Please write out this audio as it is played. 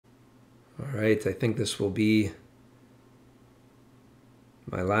All right, I think this will be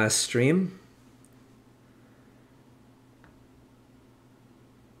my last stream.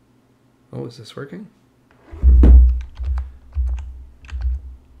 Oh, is this working?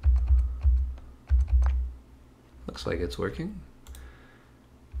 Looks like it's working.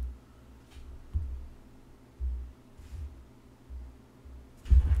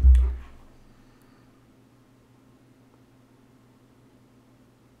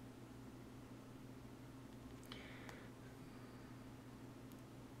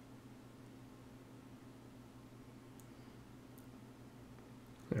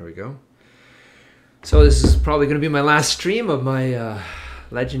 There we go. So this is probably going to be my last stream of my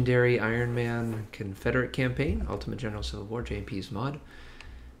legendary Ironman Confederate campaign, Ultimate General Civil War, JMP's mod.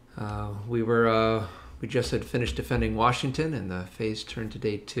 We just had finished defending Washington, and the phase turned to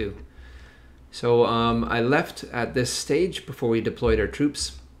day 2. So I left at this stage before we deployed our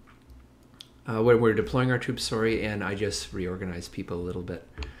troops. When we were deploying our troops, sorry, and I just reorganized people a little bit.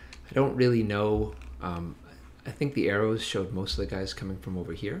 I don't really know. I think the arrows showed most of the guys coming from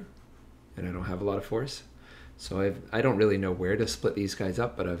over here, and I don't have a lot of force. So I don't really know where to split these guys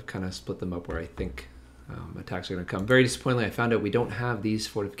up, but I've kind of split them up where I think attacks are going to come. Very disappointingly, I found out we don't have these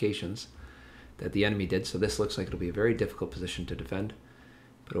fortifications that the enemy did, so this looks like it'll be a very difficult position to defend.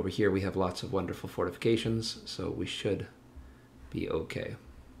 But over here we have lots of wonderful fortifications, so we should be okay.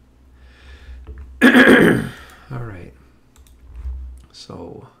 All right.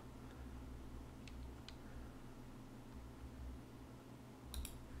 So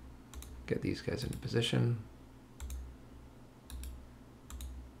get these guys into position.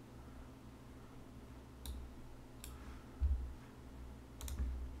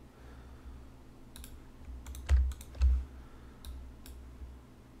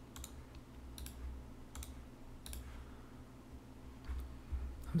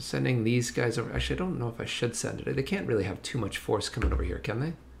 I'm sending these guys over. Actually, I don't know if I should send it. They can't really have too much force coming over here, can they?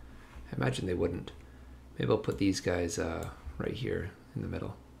 I imagine they wouldn't. Maybe I'll put these guys right here in the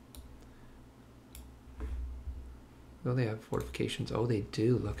middle. Oh, they have fortifications. Oh, they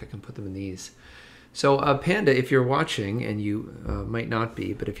do. Look, I can put them in these. So, Panda, if you're watching, and you might not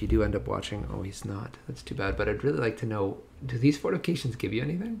be, but if you do end up watching, oh, he's not. That's too bad. But I'd really like to know, do these fortifications give you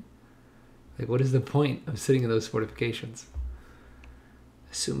anything? Like, what is the point of sitting in those fortifications?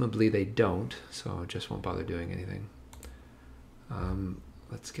 Assumably they don't, so I just won't bother doing anything.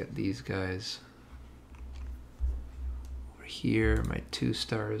 Let's get these guys over here. My 2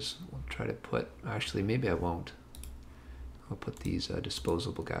 stars. We'll try to put, actually, maybe I won't. I'll put these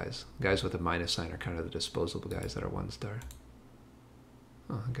disposable guys. Guys with a minus sign are kind of the disposable guys that are 1 star.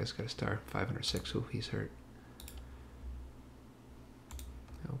 Oh, that guy's got a star. 506. Oh, he's hurt.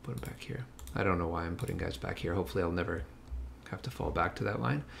 I'll put him back here. I don't know why I'm putting guys back here. Hopefully I'll never have to fall back to that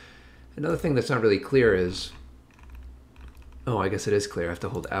line. Another thing that's not really clear is, oh, I guess it is clear. I have to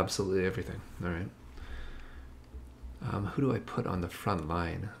hold absolutely everything. All right. Who do I put on the front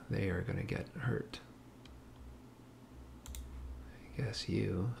line? They are going to get hurt. I guess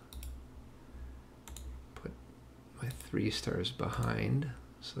you. Put my 3 stars behind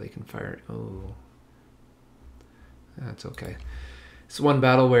so they can fire. Oh, that's okay. It's one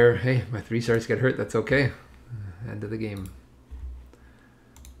battle where, hey, my 3 stars get hurt. That's okay. End of the game.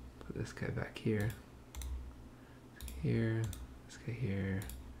 Put this guy back here. Here. This guy here.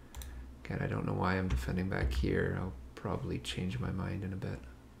 Again, I don't know why I'm defending back here. I'll probably change my mind in a bit.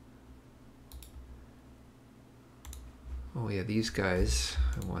 Oh yeah, these guys,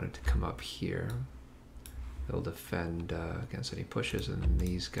 I wanted to come up here. They'll defend against any pushes, and then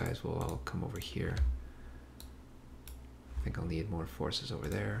these guys will all come over here. I think I'll need more forces over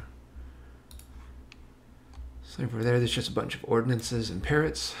there. So over there, there's just a bunch of ordnances and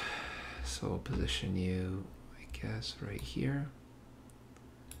parrots. So I'll position you, I guess, right here.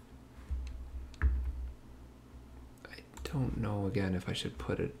 I don't know, again, if I should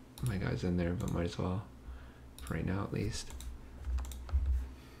put my guys in there, but might as well. Right now at least.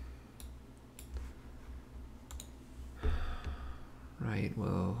 Right,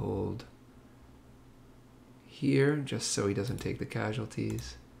 we'll hold here just so he doesn't take the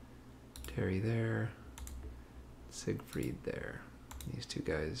casualties. Terry there. Siegfried there. These 2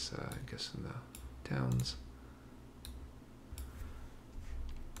 guys, I guess, in the towns.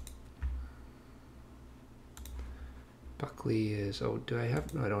 Buckley is, oh, do I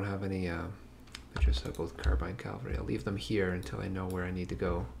have, no, I don't have any, I just have both carbine cavalry. I'll leave them here until I know where I need to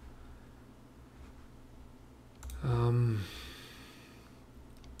go. I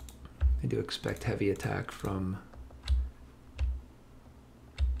do expect heavy attack from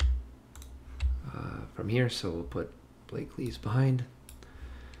here, so we'll put Blakely's behind.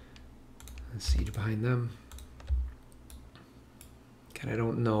 siege behind them. And I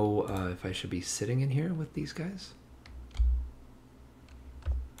don't know if I should be sitting in here with these guys.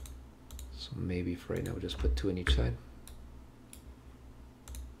 So maybe for right now we'll just put 2 on each side.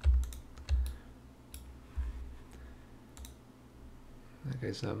 That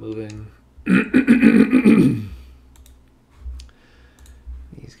guy's not moving.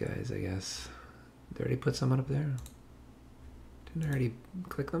 These guys, I guess. Did I already put someone up there? Didn't I already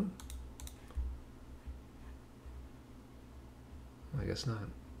click them? I guess not.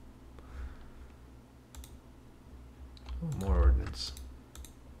 Oh, more ordnance.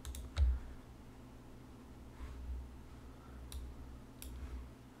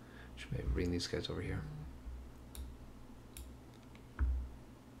 Should maybe bring these guys over here.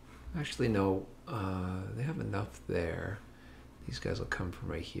 Actually, no. They have enough there. These guys will come from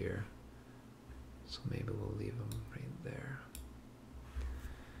right here. So maybe we'll leave them right there.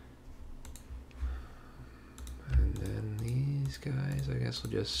 And then these guys, I guess,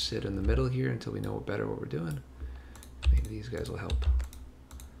 will just sit in the middle here until we know better what we're doing. Maybe these guys will help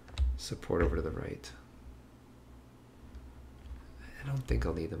support over to the right. I don't think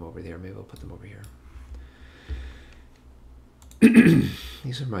I'll need them over there. Maybe I'll put them over here.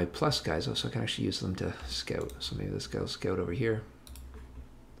 These are my plus guys, so I can actually use them to scout. So maybe this guy will scout over here.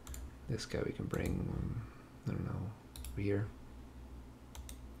 This guy we can bring, I don't know, over here.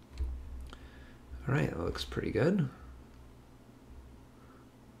 All right, that looks pretty good.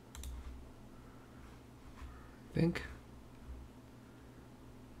 I think.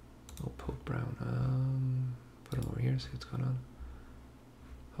 Oh, Pope Brown. Put him over here, see what's going on.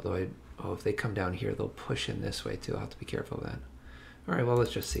 Although if they come down here, they'll push in this way too. I'll have to be careful of that. All right, well,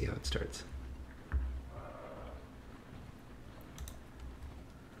 let's just see how it starts.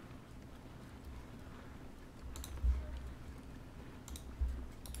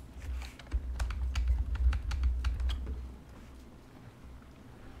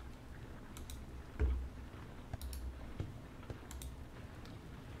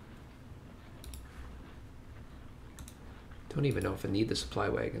 Don't even know if I need the supply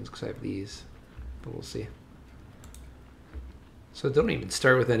wagons because I have these, but we'll see. So don't even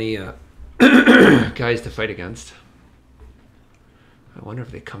start with any guys to fight against. I wonder if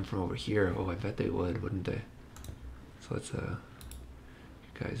they come from over here. Oh, I bet they would, wouldn't they? So let's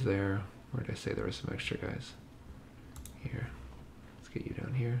guys there. Where did I say there were some extra guys? Here. Let's get you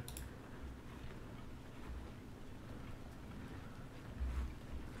down here.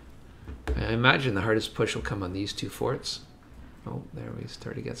 I imagine the hardest push will come on these 2 forts. Oh, there we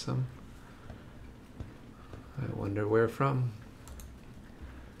start to get some. I wonder where from.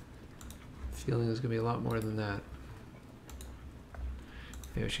 Feeling there's gonna be a lot more than that.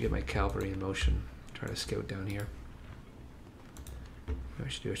 Maybe I should get my cavalry in motion. Try to scout down here. What I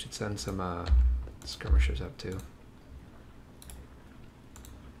should do, I should send some skirmishers up too.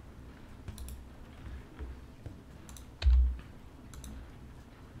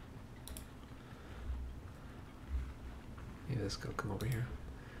 Maybe this guy will come over here.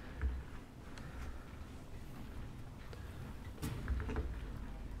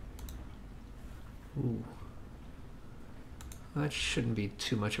 Ooh. That shouldn't be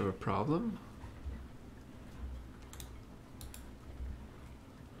too much of a problem.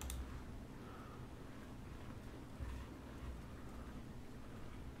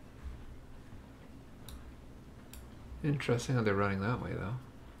 Interesting how they're running that way, though.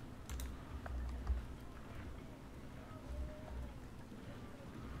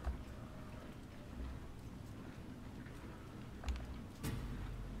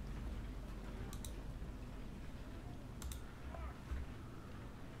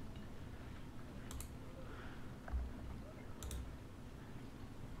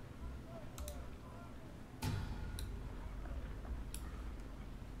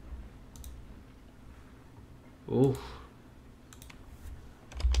 Ooh.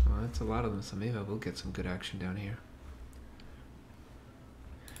 Well, that's a lot of them, so maybe I will get some good action down here.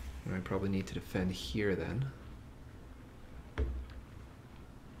 And I probably need to defend here then.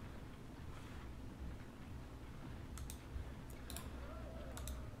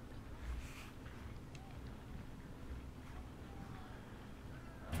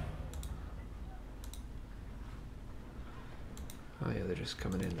 Oh yeah, they're just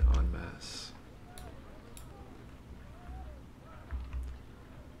coming in en masse.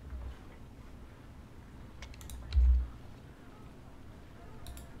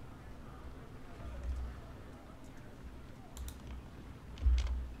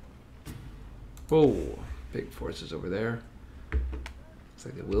 Whoa, big forces over there. Looks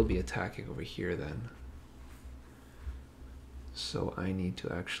like they will be attacking over here then. So I need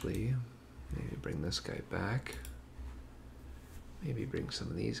to actually Maybe bring this guy back. Maybe bring some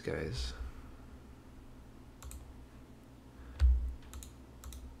of these guys.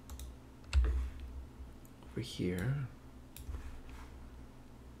 Over here.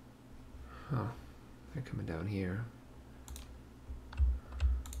 Oh, they're coming down here.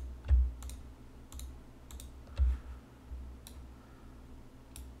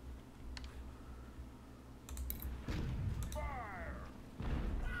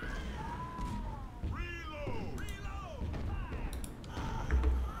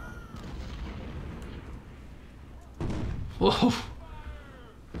 Whoa!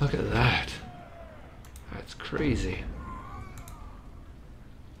 Look at that. That's crazy.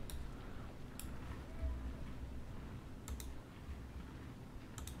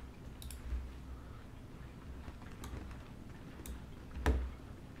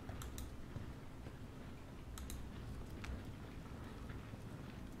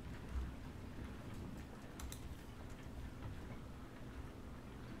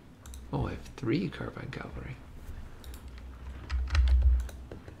 Oh, I have 3 carbine cavalry.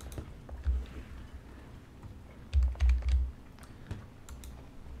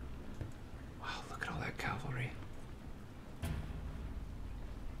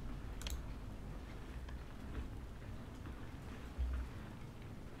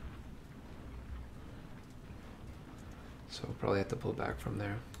 So I'll probably have to pull back from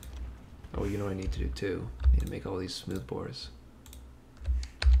there. Oh, you know what I need to do too? I need to make all these smooth bores.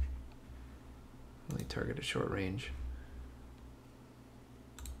 Only target at short range.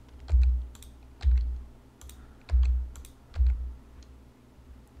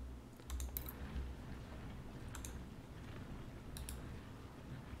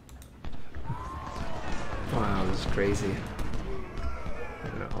 Wow, this is crazy.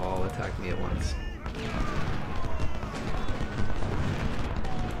 They're gonna all attack me at once.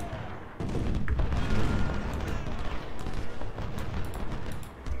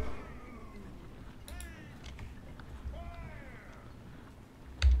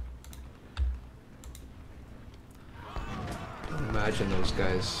 Imagine those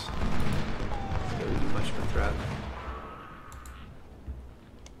guys really do much of a threat.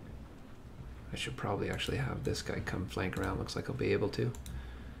 I should probably actually have this guy come flank around. Looks like I'll be able to.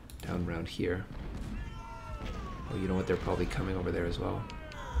 Down around here. Oh, you know what? They're probably coming over there as well.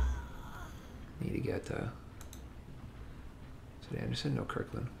 Need to get, is it Anderson? No,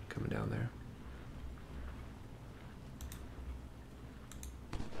 Kirkland coming down there.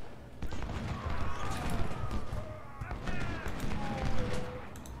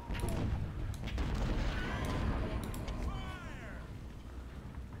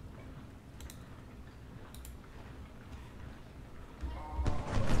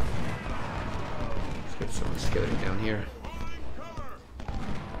 Someone's scouting down here.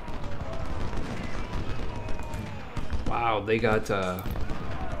 Wow, they got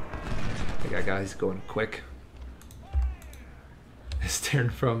guys going quick. It's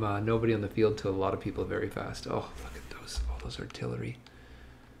turned from nobody on the field to a lot of people very fast. Oh, look at those, all those artillery.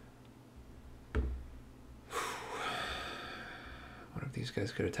 What if these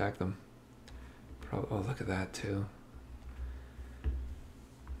guys could attack them? Probably. Oh, look at that too.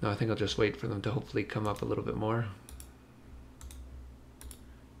 No, I think I'll just wait for them to hopefully come up a little bit more.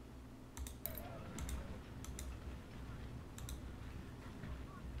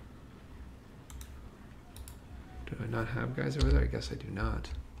 Do I not have guys over there? I guess I do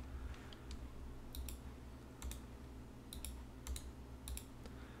not.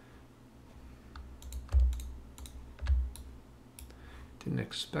 Didn't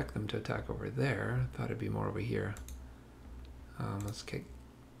expect them to attack over there. Thought it'd be more over here. Let's kick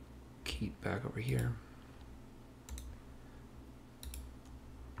Keat back over here.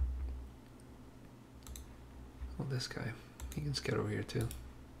 Well, this guy, he can scout over here too.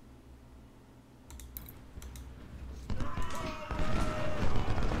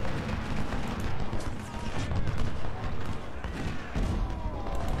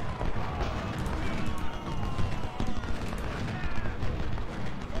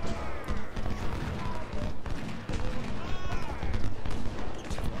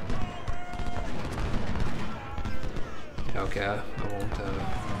 Okay, I won't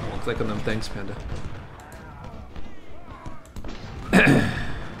click on them. Thanks, Panda. Okay,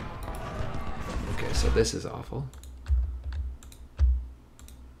 so this is awful.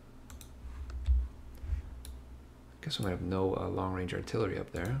 Guess I'm gonna have no long-range artillery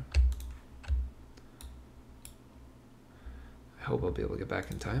up there. I hope I'll be able to get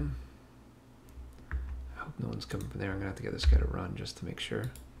back in time. I hope no one's coming from there. I'm gonna have to get this guy to run just to make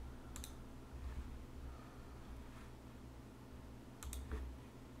sure.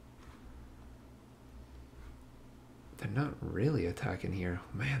 they're not really attacking here.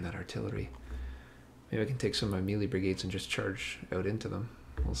 Man, that artillery. Maybe I can take some of my melee brigades and just charge out into them.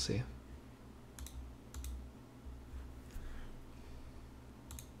 We'll see.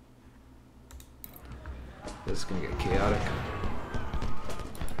 This is gonna get chaotic.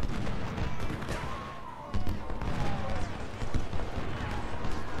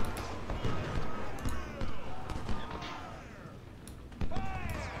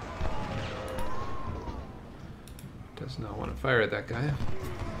 Does not want to fire at that guy.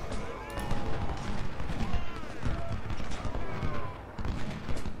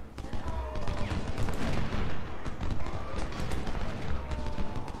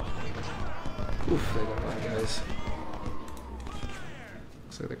 Oof, they got a lot of guys.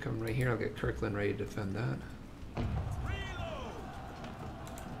 Looks like they're coming right here. I'll get Kirkland ready to defend that.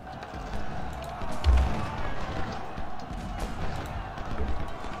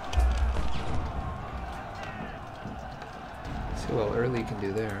 See what early can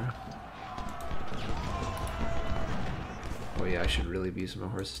do there. Oh yeah, I should really be using my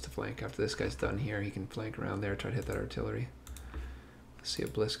horses to flank. After this guy's done here, he can flank around there, try to hit that artillery. Let's see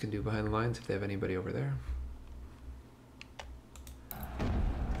what Bliss can do behind the lines if they have anybody over there.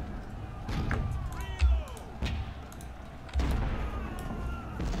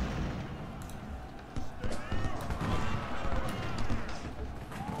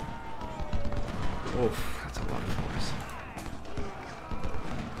 Oof, that's a lot of force.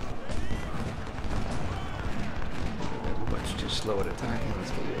 They're much too slow at attacking. Let's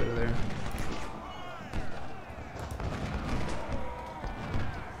get you out of there.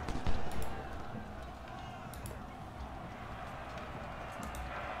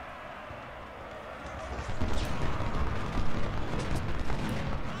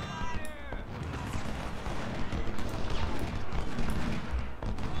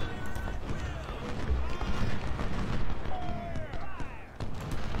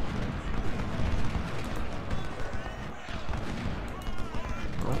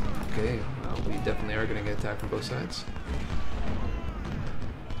 Okay, well, we definitely are going to get attacked from both sides.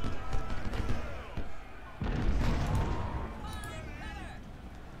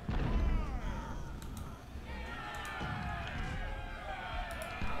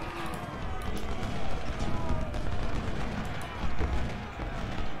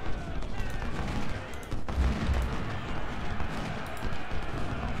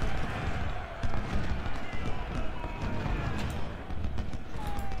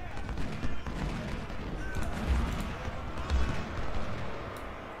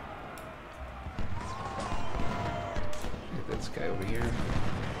 This guy over here.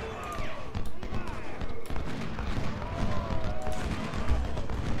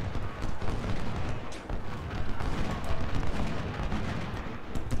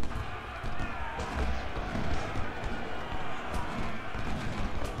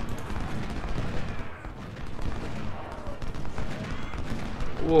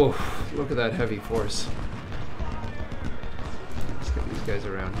 Whoa, look at that heavy force. Let's get these guys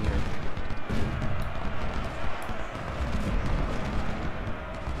around here.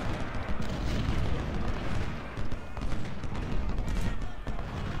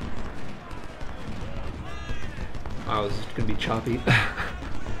 Wow, this is going to be choppy. So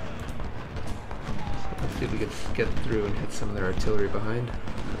let's see if we can get through and hit some of their artillery behind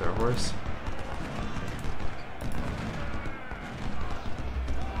with our horse.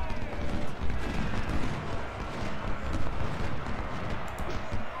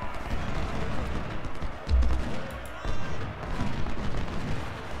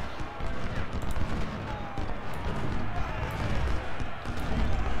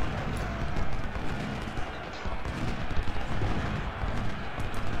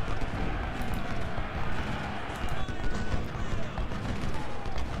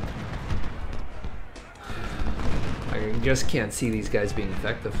 I just can't see these guys being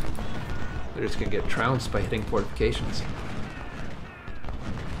effective. They're just going to get trounced by hitting fortifications.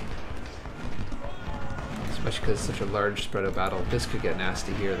 Especially because it's such a large spread of battle. This could get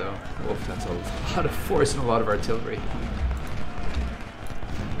nasty here though. Oof, that's a lot of force and a lot of artillery.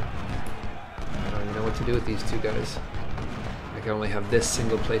 I don't even know what to do with these two guys. I can only have this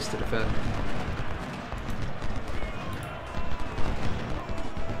single place to defend.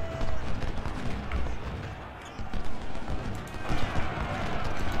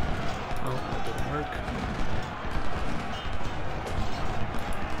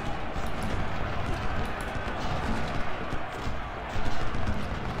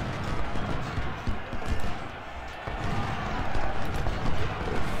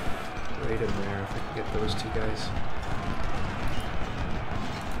 Right in there if I can get those two guys.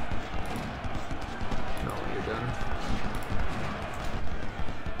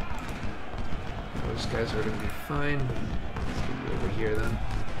 guys are going to be fine. Let's get you over here then.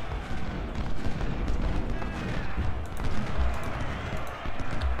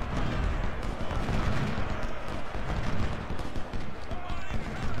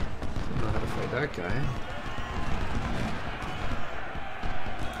 Don't know how to fight that guy.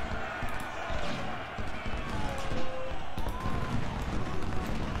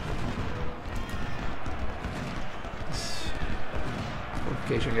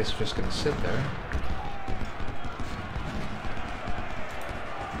 I guess just going to sit there.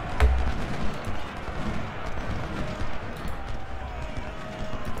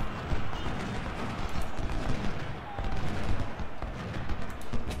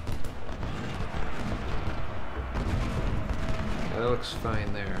 That looks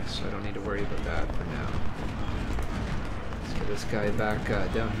fine there, so I don't need to worry about that for now. Let's get this guy back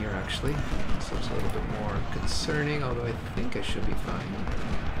down here actually. This looks a little bit more concerning, although I think I should be fine.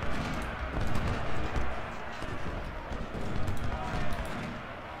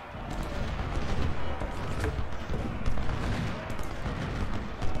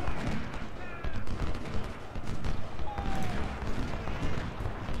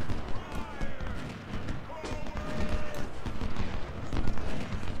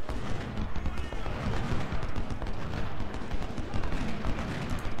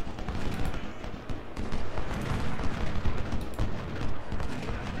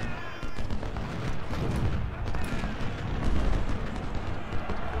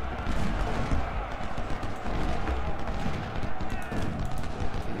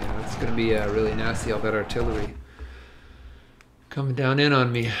 Gonna be really nasty, all that artillery coming down in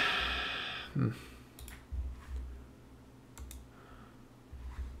on me.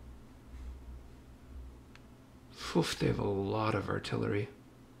 Oof, they have a lot of artillery.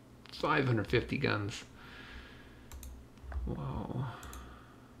 550 guns. Wow.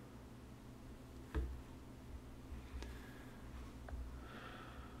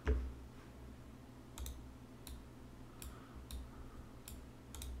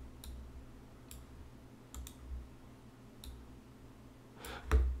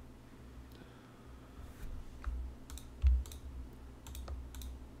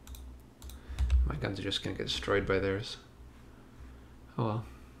 My guns are just going to get destroyed by theirs. Oh well.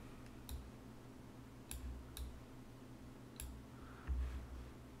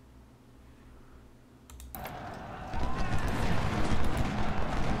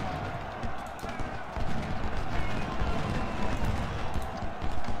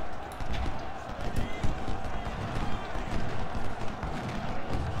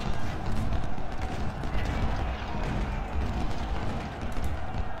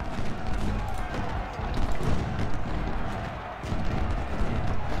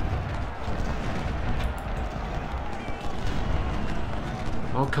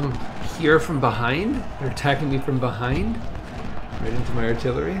 I'll come here from behind? They're attacking me from behind? Right into my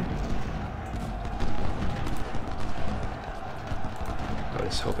artillery? I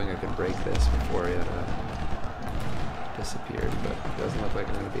was hoping I could break this before it disappeared, but it doesn't look like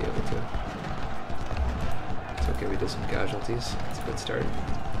I'm going to be able to. It's okay, we did some casualties. It's a good start.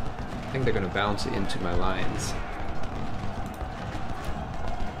 I think they're going to bounce into my lines.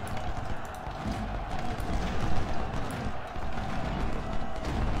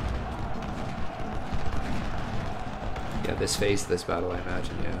 This phase of this battle, I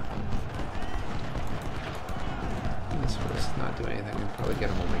imagine, yeah. This was not doing anything. We'll probably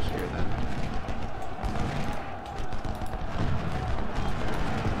get him over here then.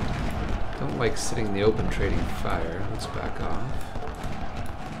 Don't like sitting in the open trading fire. Let's back off.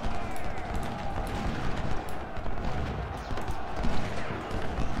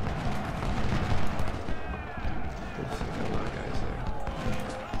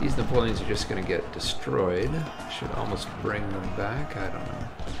 These Napoleons are just going to get destroyed. Should almost bring them back. I don't know.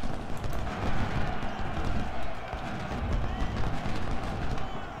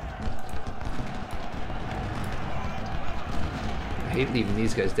 I hate leaving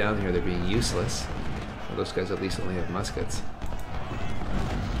these guys down here. They're being useless. Well, those guys at least only have muskets.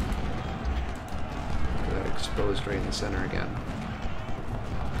 Look at that exposed right in the center again.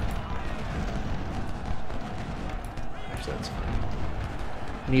 Actually, that's fine.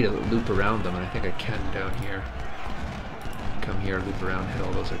 I need to loop around them, and I think I can down here. Come here, loop around, hit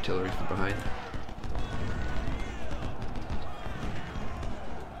all those artillery from behind.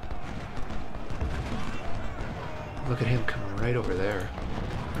 Look at him coming right over there.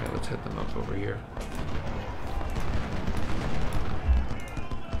 Alright, let's hit them up over here.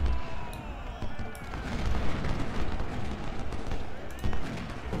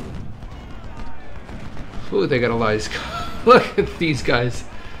 Ooh, they got a lot of... Look at these guys.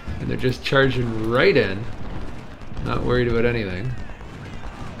 And they're just charging right in. Not worried about anything.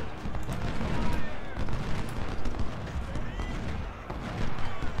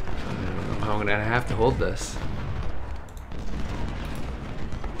 I don't know how I'm gonna have to hold this.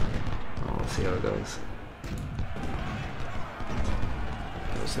 Oh, we'll see how it goes.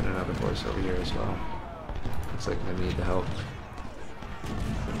 I'll send another horse over here as well. Looks like I need the help.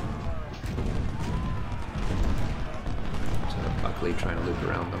 So Buckley trying to loop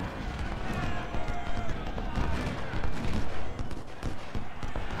around them.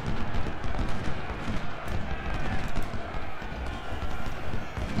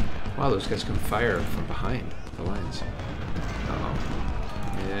 Wow, those guys can fire from behind the lines. Uh-oh.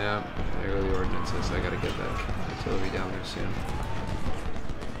 Yeah, there go the ordnances. I gotta get that artillery down there soon.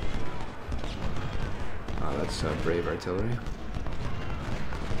 Oh, that's brave artillery.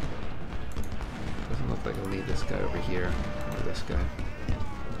 Doesn't look like I'll need this guy over here, or this guy.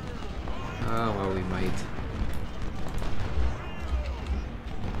 Oh, well, we might.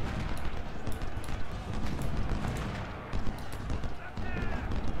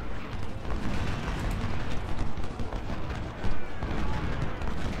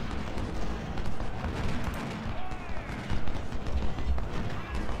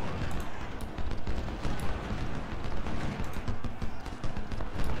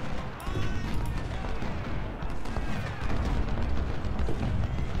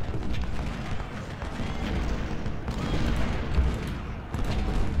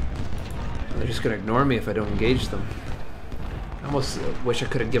 They're just gonna ignore me if I don't engage them. I almost wish I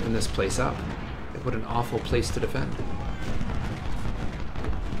could have given this place up. What an awful place to defend.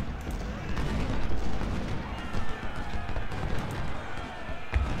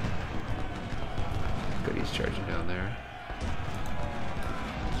 Good, he's charging down there.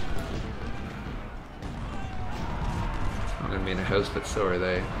 I'm gonna be in a house, but so are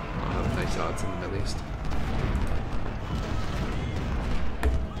they. I'll have nice odds in them at least.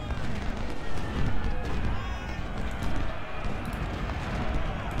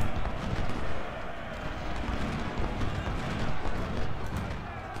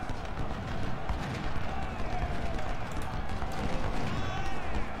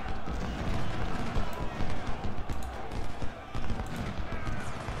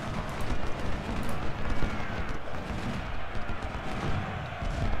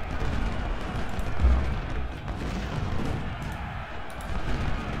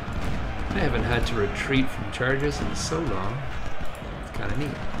 I haven't had to retreat from charges in so long. It's kind of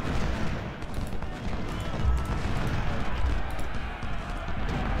neat.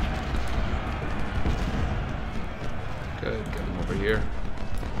 Good, get him over here.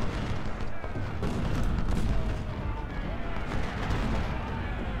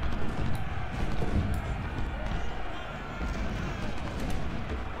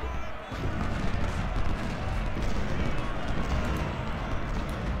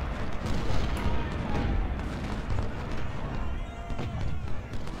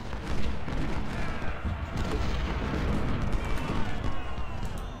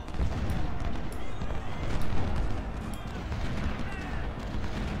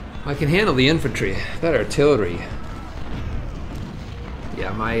 I can handle the infantry. That artillery.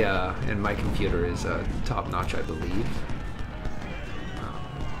 Yeah, my computer is top notch, I believe.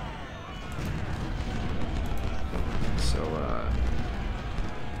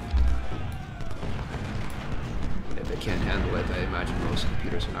 If they can't handle it, I imagine most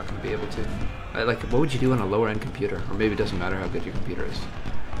computers are not going to be able to. Like, what would you do on a lower end computer? Or maybe it doesn't matter how good your computer is.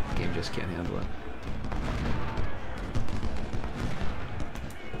 The game just can't handle it.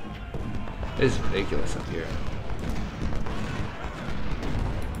 It's ridiculous up here.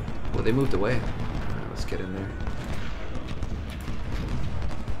 Well, they moved away. Alright, let's get in there.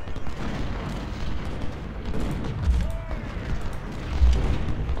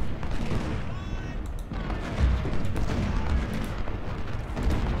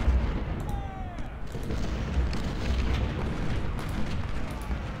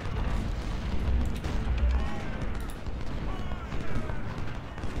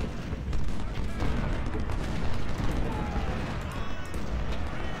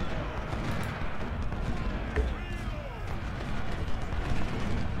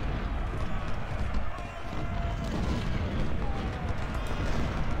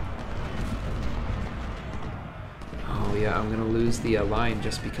 Yeah, I'm gonna lose the line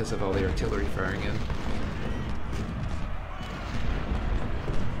just because of all the artillery firing in.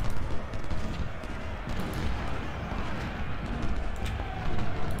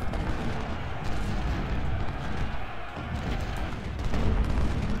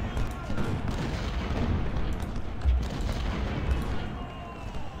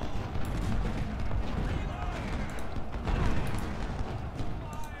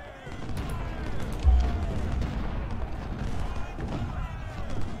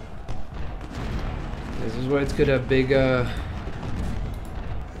 This is why it's good to have big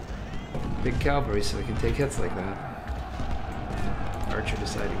cavalry so we can take hits like that. Archer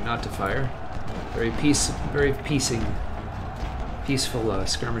deciding not to fire. Very peaceful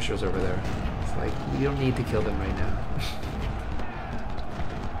skirmishers over there. It's like, we don't need to kill them right now.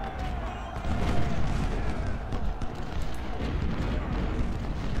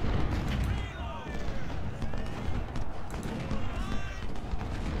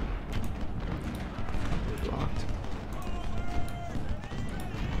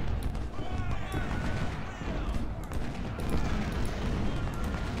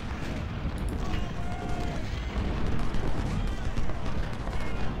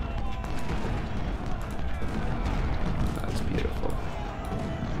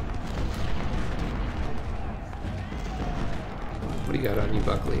 What do you got on you,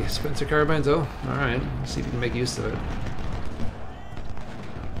 Buckley? Spencer carbines? Oh, alright. Let's see if we can make use of it.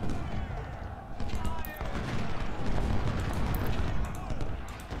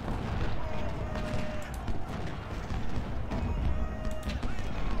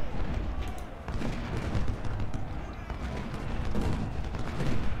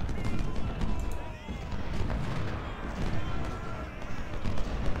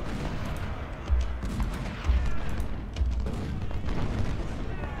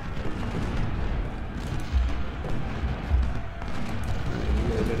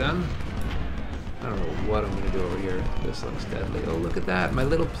 Done. I don't know what I'm going to do over here. This looks deadly. Oh, look at that. My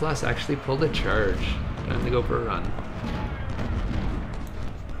little plus actually pulled a charge. Time to go for a run.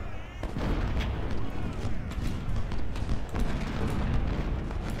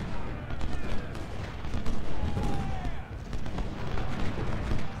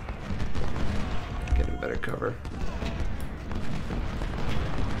 Get a better cover.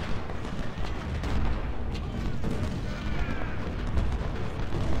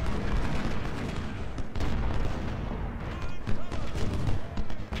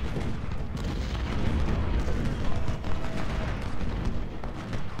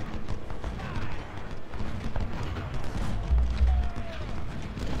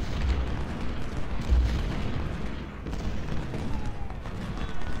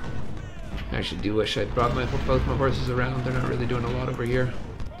 I actually do wish I'd brought both my horses around. They're not really doing a lot over here.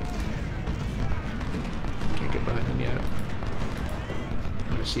 Can't get behind them yet.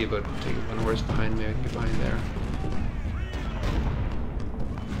 I'm gonna see about taking one horse behind me. I can get behind there.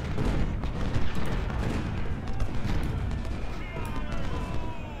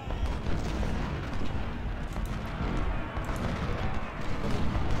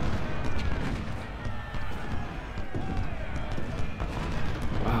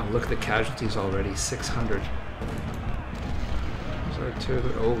 Look at the casualties already, 600.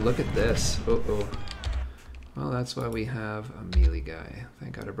 Oh, look at this. Uh-oh. Well, that's why we have a melee guy.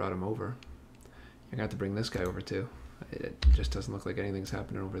 Thank God I brought him over. I got to bring this guy over too. It just doesn't look like anything's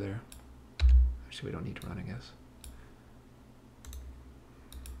happening over there. Actually, we don't need to run, I guess.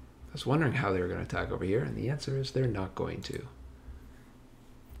 I was wondering how they were going to attack over here, and the answer is they're not going to.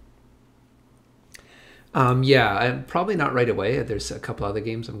 Yeah, probably not right away. There's a couple other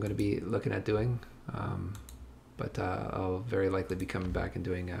games I'm going to be looking at doing, but I'll very likely be coming back and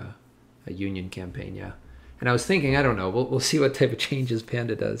doing a Union campaign, yeah. And I was thinking, I don't know, we'll see what type of changes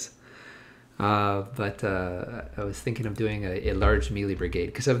Panda does. But I was thinking of doing a large melee brigade,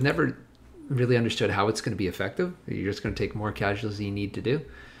 because I've never really understood how it's going to be effective. You're just going to take more casualties than you need to do,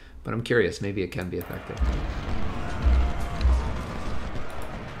 but I'm curious, maybe it can be effective.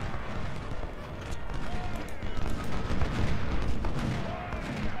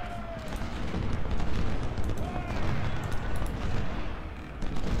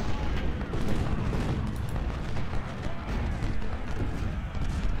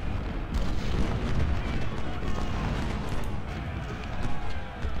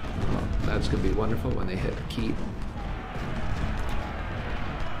 That's going to be wonderful when they hit a keep.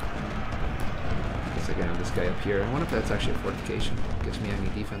 I guess I can have this guy up here. I wonder if that's actually a fortification. Gives me any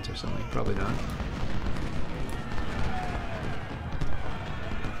defense or something. Probably not.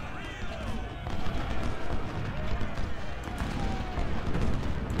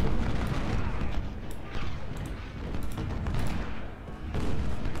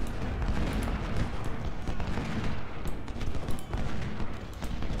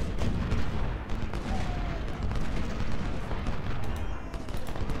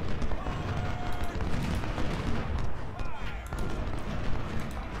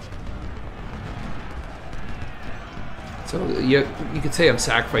 So you could say I'm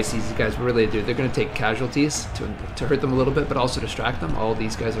sacrificing these guys, but really they're going to take casualties to hurt them a little bit, but also distract them. All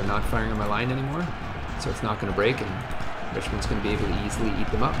these guys are not firing on my line anymore, so it's not going to break, and Richmond's going to be able to easily eat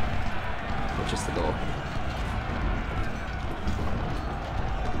them up. which is the goal.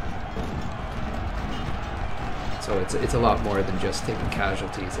 So it's a lot more than just taking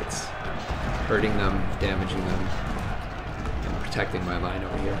casualties. It's hurting them, damaging them, and protecting my line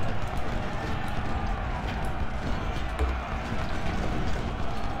over here.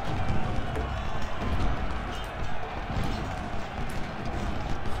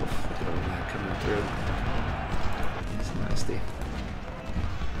 Look at all that coming through. It's nasty.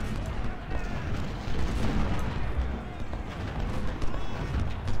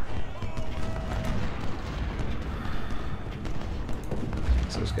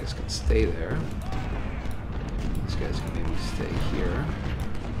 Those guys can stay there. These guys can maybe stay here.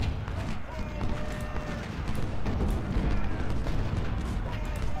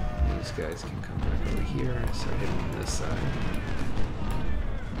 These guys can come back over here and start hitting on this side.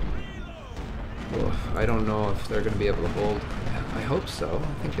 Well, I don't know if they're going to be able to hold. I hope so.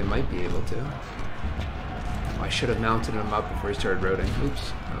 I think they might be able to. I should have mounted him up before he started roading.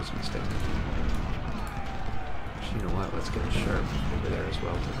 Oops, that was a mistake. You know what, let's get sharp over there as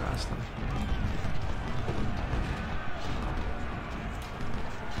well to harass them.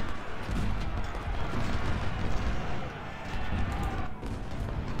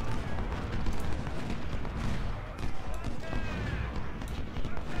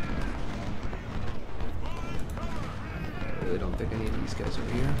 I really don't think any of these guys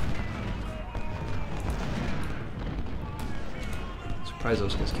are here. I'm surprised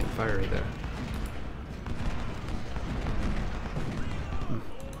those guys can't fire right there.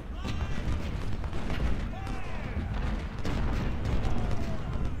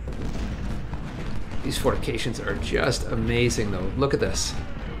 These fortifications are just amazing though. Look at this.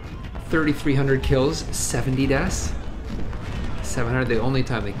 3,300 kills, 70 deaths. 700, the only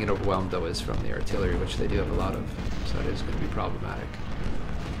time they can get overwhelmed though is from the artillery, which they do have a lot of. So that is going to be problematic.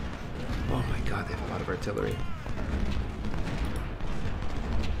 Oh my god, they have a lot of artillery.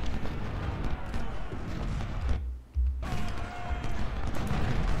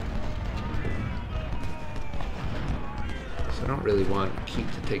 So I don't really want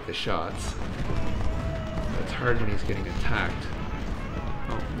Keep to take the shots. It's hard when he's getting attacked.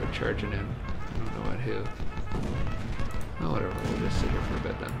 Oh, they're charging in. I don't know at who. Oh, whatever. We'll just sit here for a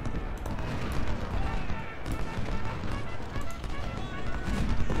bit then.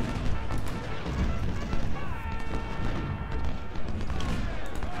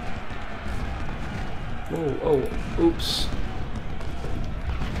 Whoa, oh, oops.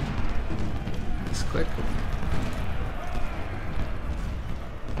 Misclick.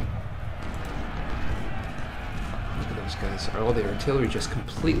 Guys, are all the artillery just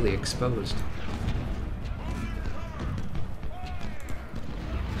completely exposed?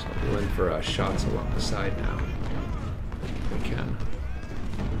 So we'll go in for shots along the side now, if we can.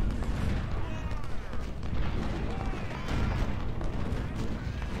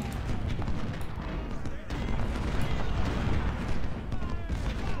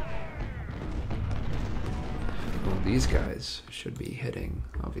 Well, these guys should be hitting,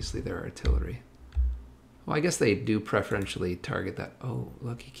 obviously, their artillery. Well, I guess they do preferentially target that. Oh,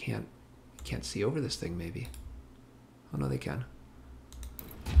 look, he can't see over this thing, maybe. Oh, no, they can.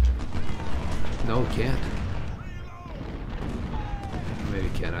 No, he can't. Maybe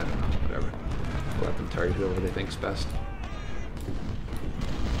he can, I don't know, whatever. We'll let them target whoever they think's best.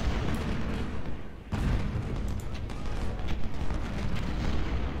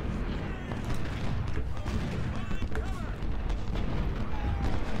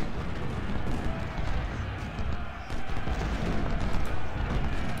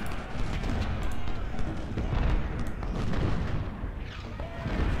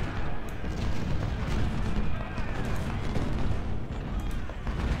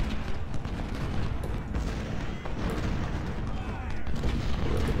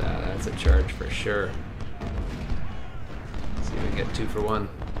 That's a charge for sure. Let's see if we can get 2 for 1.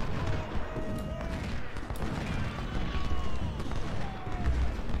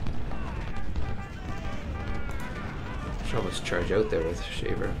 Should almost charge out there with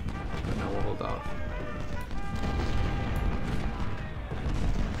Shaver, but now we'll hold off.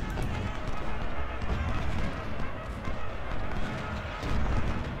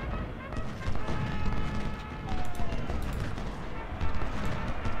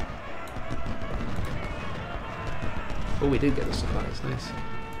 Oh, we did get a supplies, nice.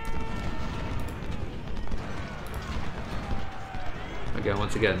 Again,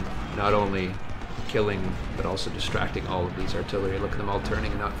 once again, not only killing, but also distracting all of these artillery. Look at them all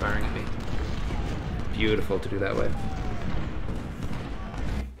turning and not firing at me. Beautiful to do that way.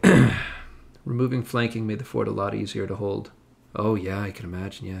 Removing flanking made the fort a lot easier to hold. Oh yeah, I can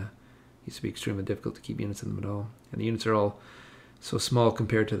imagine, yeah. Used to be extremely difficult to keep units in them at all. And the units are all so small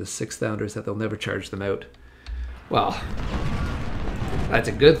compared to the 6-pounders that they'll never charge them out. Well, that's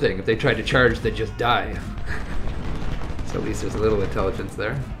a good thing. If they try to charge, they'd just die. So at least there's a little intelligence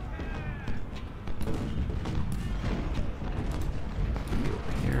there.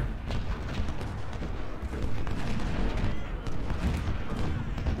 Over here.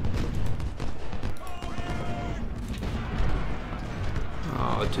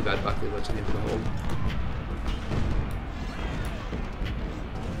 Oh, too bad Buckley wasn't able to hold.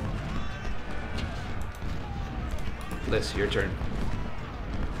 Liz, your turn.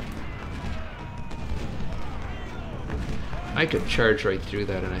 I could charge right through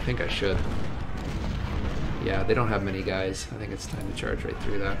that, and I think I should. Yeah, they don't have many guys. I think it's time to charge right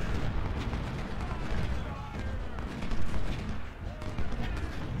through that.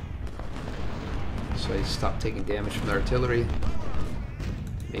 So I stop taking damage from the artillery.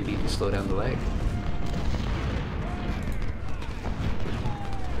 Maybe even slow down the leg.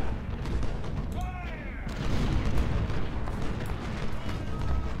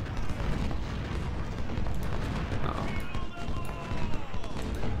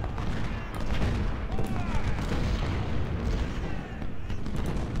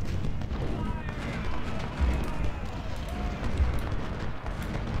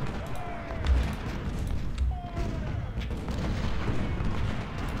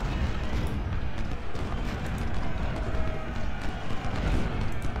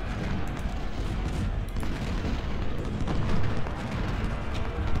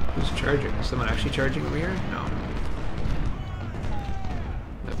 Charging? Is someone actually charging over here? No.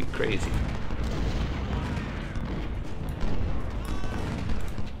 That'd be crazy.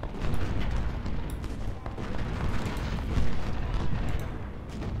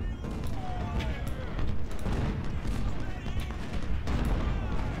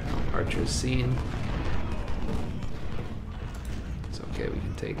 Archer's seen. It's okay, we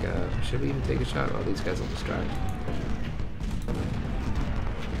can take should we even take a shot? Oh, these guys will distract.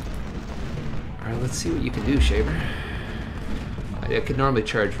 Alright, let's see what you can do, Shaver. I could normally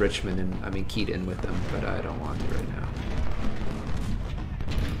charge Richmond and, I mean, Keaton with them, but I don't want to right now.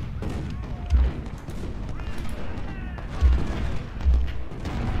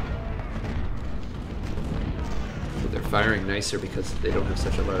 But they're firing nicer because they don't have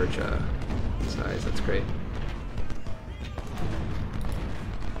such a large size. That's great.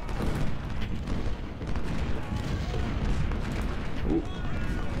 Ooh.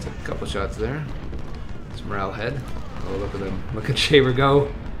 Couple shots there. It's morale head. Oh, look at them. Look at Shaver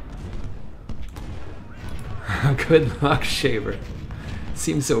go. Good luck, Shaver.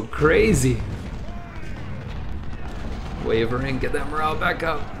 Seems so crazy. Wavering. Get that morale back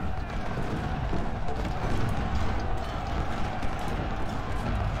up.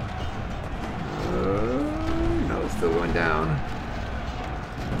 No, it's still going down.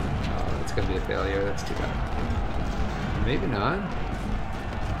 Oh, that's going to be a failure. That's too bad. Maybe not.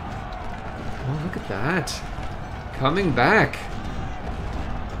 Oh, look at that. Coming back.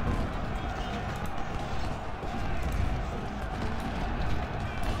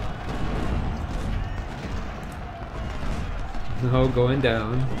 No, going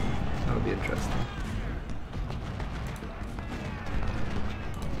down. That'll be interesting.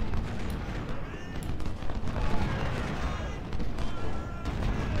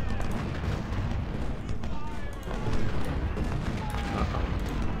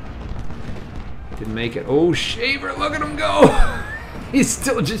 Didn't make it. Oh, Shaver, look at him go! He's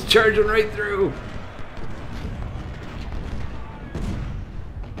still just charging right through.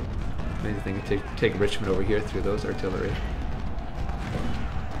 Maybe I think I take Richmond over here through those artillery.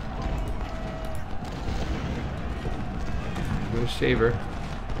 There's Shaver.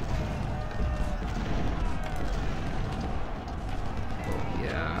 Oh,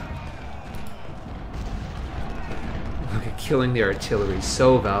 yeah. Look at killing the artillery.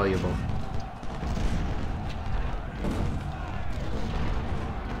 So valuable.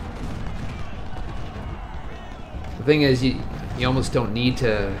 The thing is, you almost don't need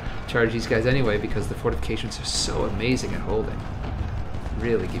to charge these guys anyway because the fortifications are so amazing at holding.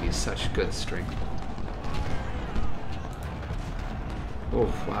 Really give you such good strength. Oh,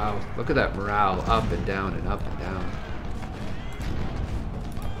 wow. Look at that morale. Up and down and up and down.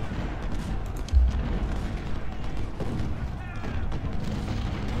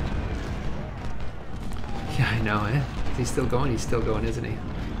 Yeah, I know, eh? Is he still going? He's still going, isn't he?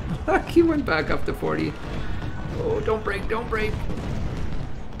 Look, he went back up to 40. Oh, don't break, don't break.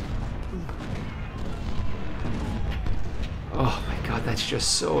 Oh my god, that's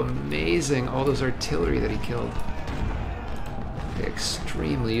just so amazing. All those artillery that he killed.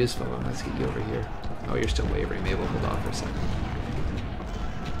 extremely useful. Let's get you over here. Oh, you're still wavering. Maybe we'll hold off for a second.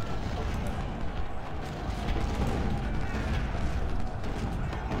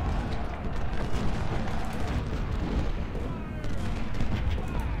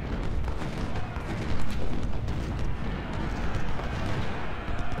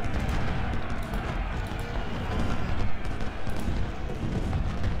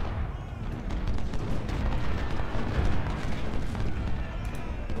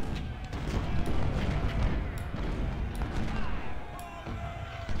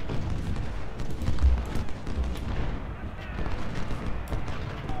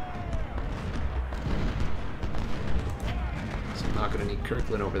 Not going to need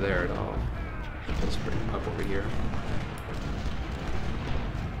Kirkland over there at all. Let's bring him up over here.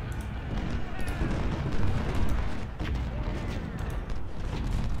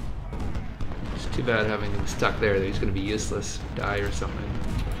 It's too bad having him stuck there. That he's going to be useless, die or something.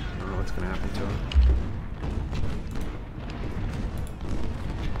 I don't know what's going to happen to him.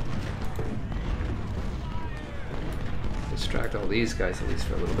 Distract all these guys at least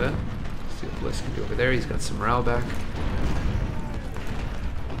for a little bit. See what Bliss can do over there. He's got some morale back.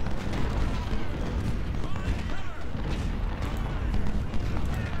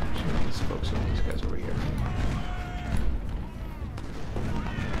 Let's focus on these guys over here.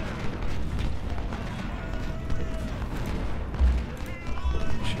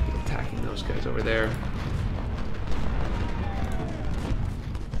 Should be attacking those guys over there.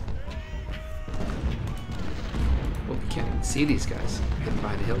 Well, we can't even see these guys hidden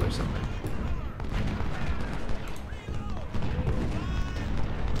behind a hill or something.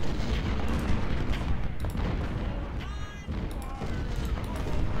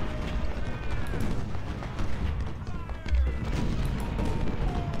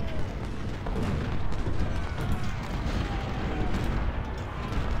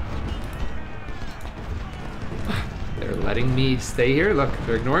 Letting me stay here? Look,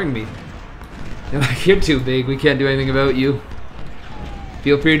 they're ignoring me. They're like, you're too big, we can't do anything about you.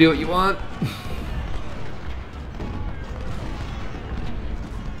 Feel free to do what you want.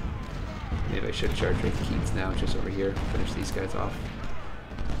 Maybe I should charge with Keats now, just over here, finish these guys off.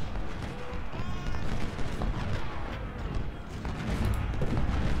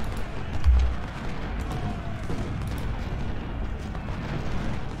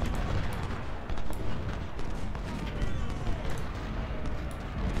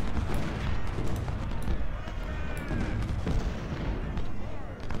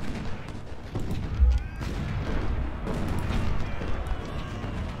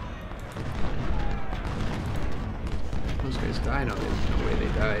 Those guys died? No, there's no way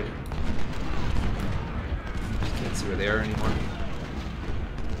they died. Just can't see where they are anymore.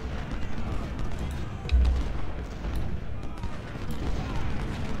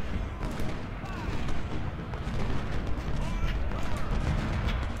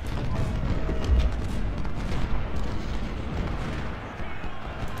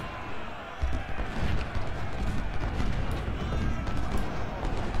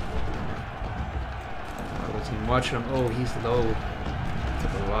 Watching him. Oh, he's low.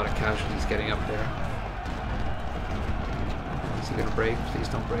 Took a lot of casualties getting up there. Is he gonna break? Please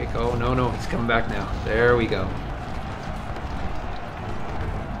don't break. Oh, no, no. He's coming back now. There we go.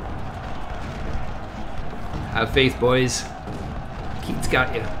 Have faith, boys. Keats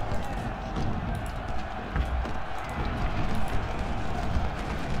got you.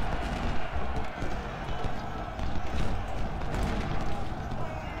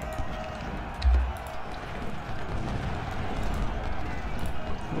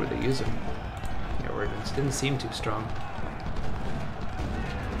 What are they using? Yeah, ordnance didn't seem too strong.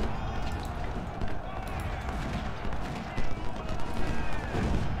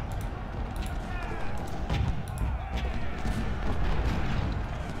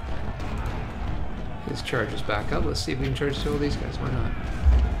 His charge is back up. Let's see if we can charge two of these guys. Why not?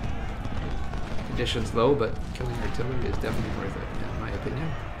 Conditions low, but killing artillery is definitely worth it, in my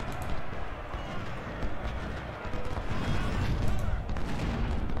opinion.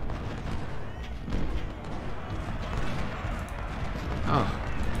 Oh.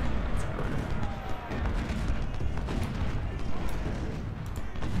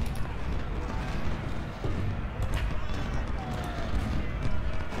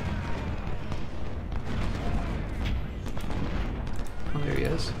 Oh, there he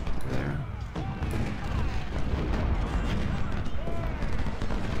is. There.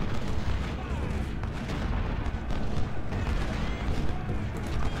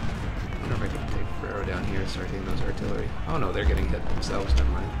 I wonder if I can take Ferrero down here and start hitting those artillery. Oh no, they're getting hit themselves, never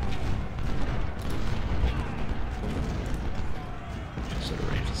mind.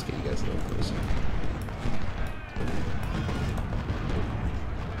 Let's get you guys a little closer.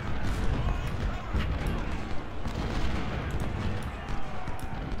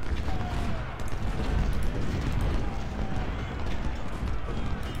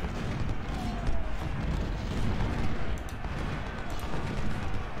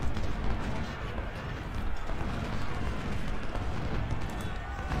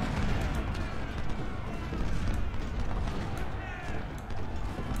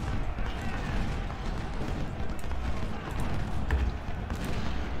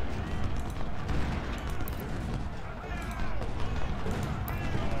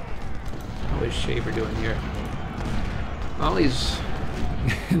 What is Shaver doing here? Ollie's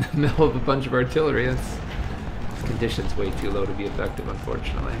in the middle of a bunch of artillery. This condition's way too low to be effective,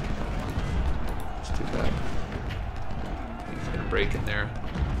 unfortunately. It's too bad. He's gonna break in there.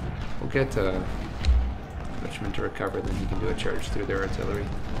 We'll get Richmond to recover, then he can do a charge through their artillery.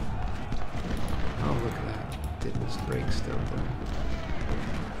 Oh, look at that. Didn't break still there.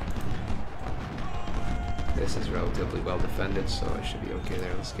 This is relatively well defended, so I should be okay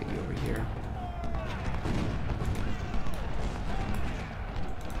there. Let's get you over here.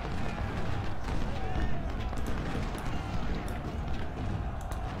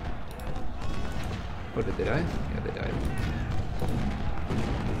 Oh, did I? Yeah, they died.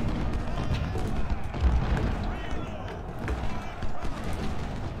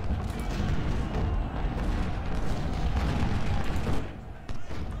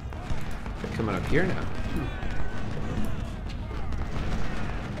 They're coming up here now.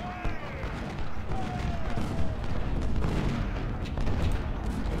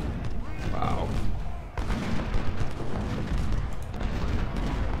 Wow.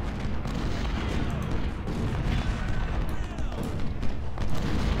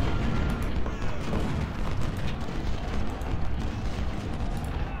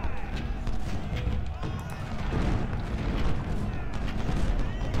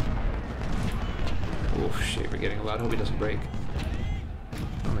 Oof, shit, we're getting a lot. Hope he doesn't break. I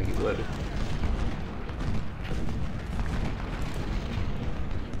don't think he would.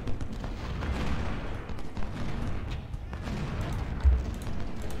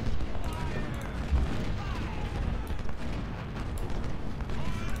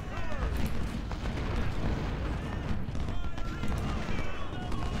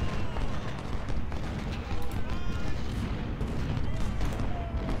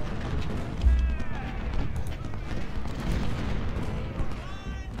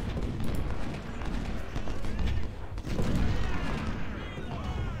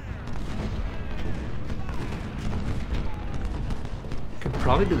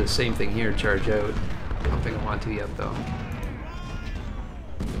 Probably do the same thing here, charge out. I don't think I want to yet, though.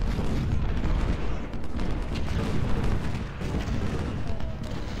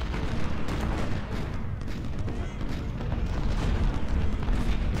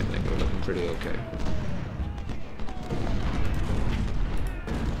 I think we're looking pretty okay.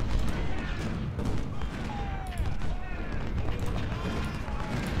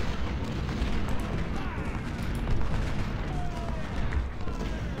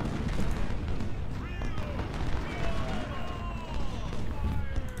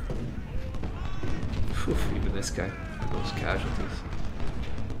 Even this guy, those casualties.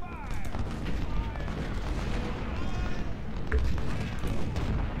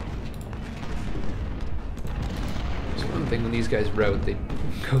 There's one thing when these guys route, they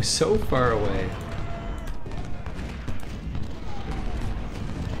go so far away.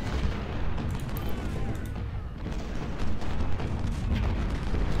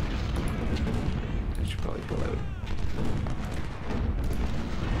 I should probably pull out.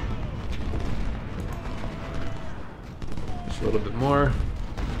 A little bit more.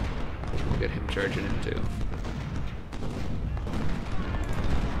 We'll get him charging in too.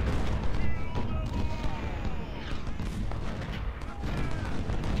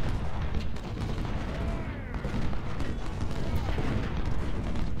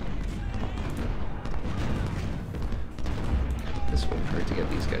 This wouldn't hurt to get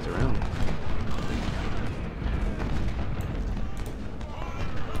these guys around.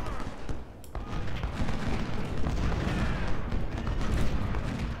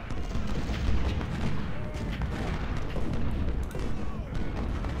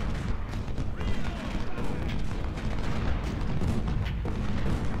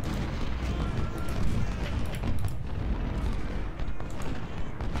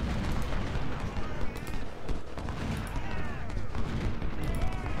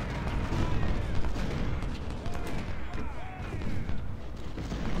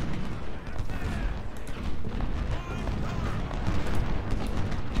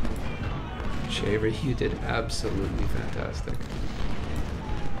 Shaver, you did absolutely fantastic.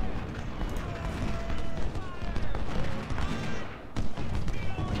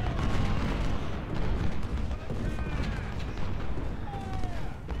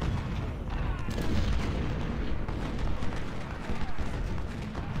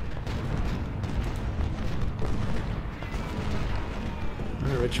 All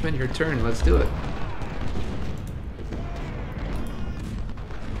right, Richmond, your turn. Let's do it.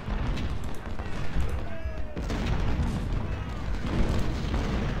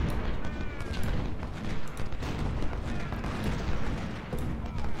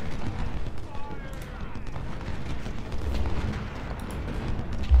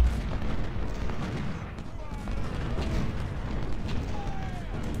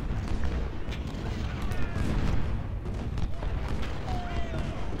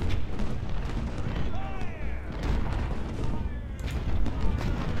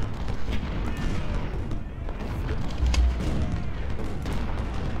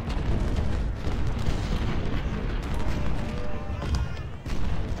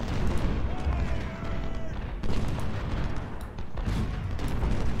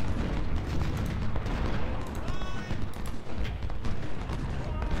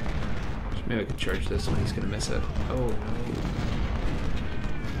 Maybe I could charge this one. He's gonna miss it. Oh no.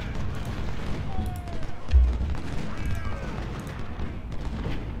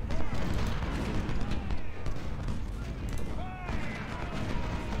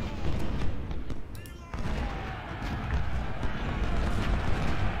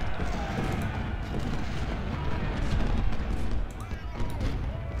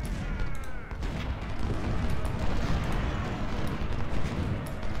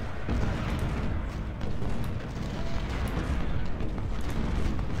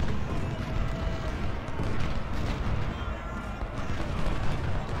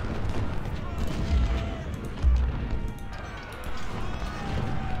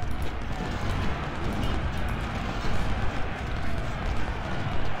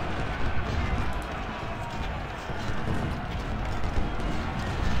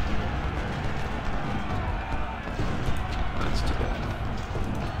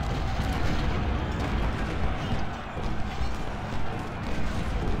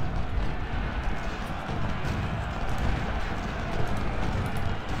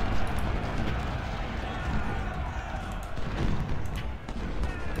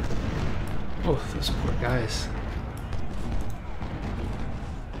 Oh, those poor guys.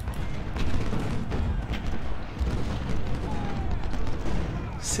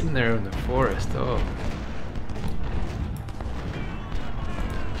 Sitting there in the forest, oh.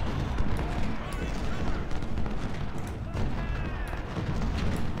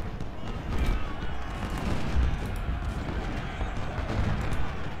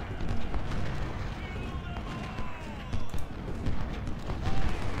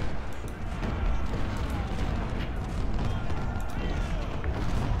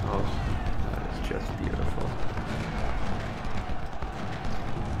 Just beautiful.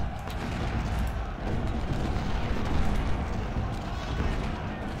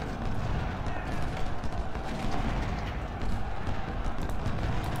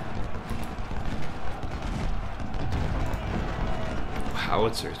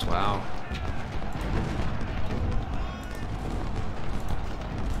 Howitzers, wow.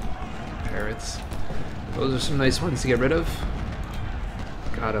 Parrots. Those are some nice ones to get rid of.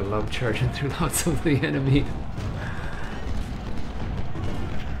 God, I love charging through lots of the enemy.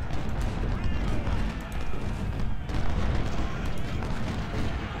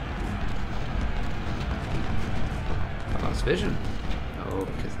 I lost vision. Oh,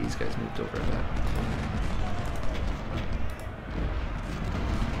 because these guys moved over a bit.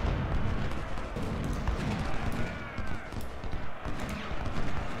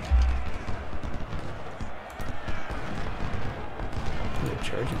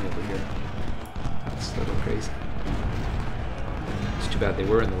 Charging over here. That's a little crazy. It's too bad they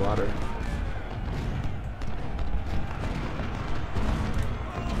were in the water.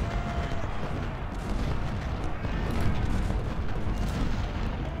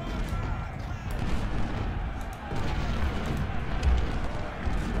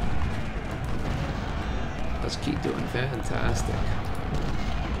 Let's keep doing fantastic.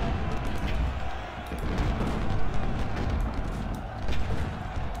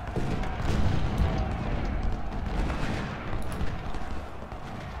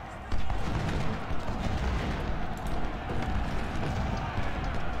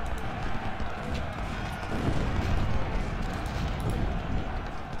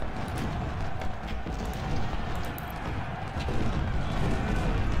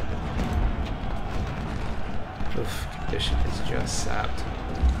 Oof, condition is just sapped.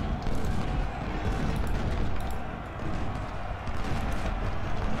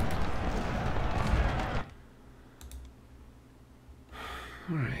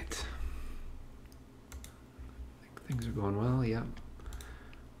 All right. I think things are going well. Yeah.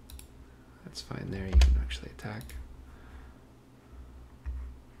 That's fine there. You can actually attack.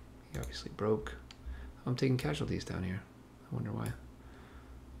 He obviously broke. I'm taking casualties down here. I wonder why.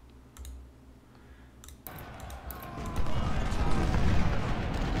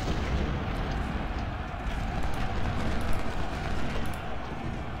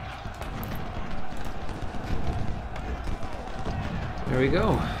 There we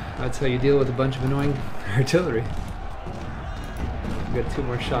go. That's how you deal with a bunch of annoying artillery. We've got 2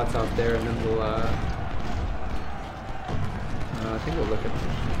 more shots out there, and then we'll, I think we'll look at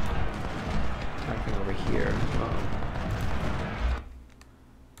attacking over here.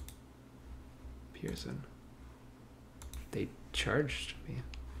 Pearson. They charged me.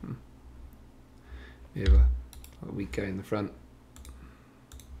 We have a weak guy in the front.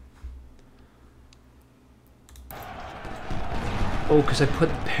 Oh, because I put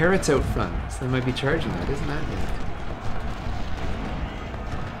parrots out front, so they might be charging that. Isn't that neat?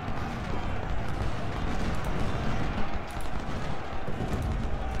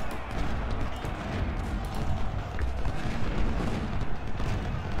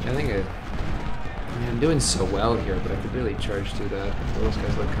 I think I'm doing so well here, but I could really charge through that. Those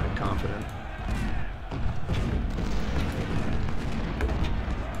guys look kind of confident.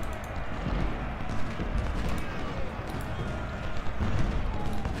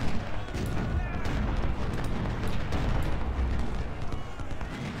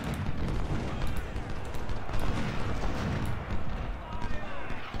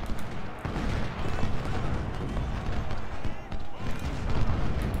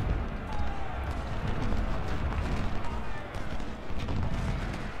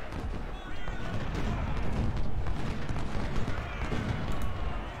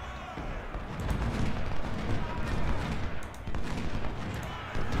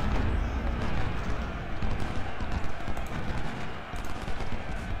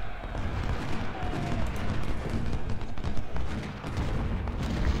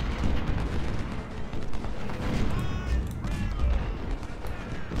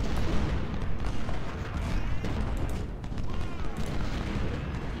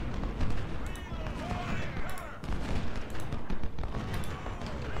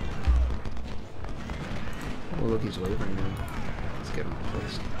 Oh, look, he's wavering now. Let's get him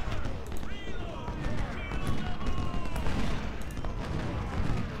placed.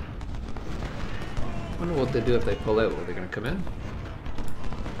 I wonder what they do if they pull out. Are they going to come in?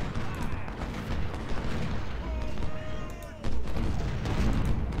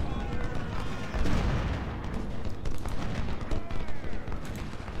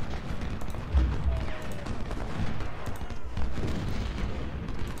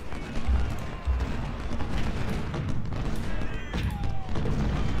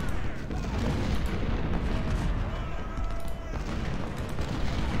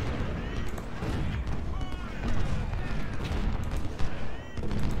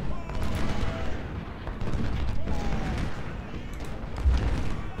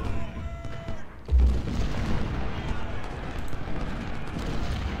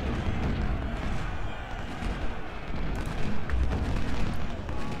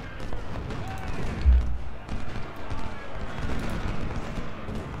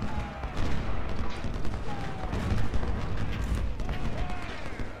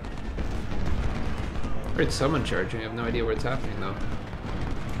 It's someone charging. I have no idea where it's happening though.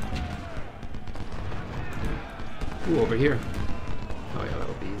 Ooh, over here. Oh yeah,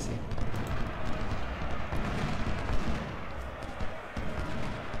 that'll be easy.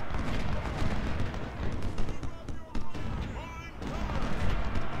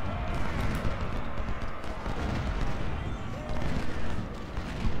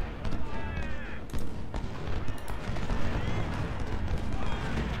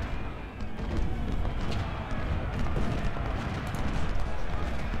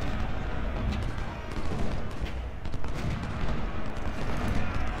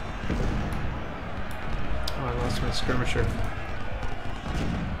 Skirmisher.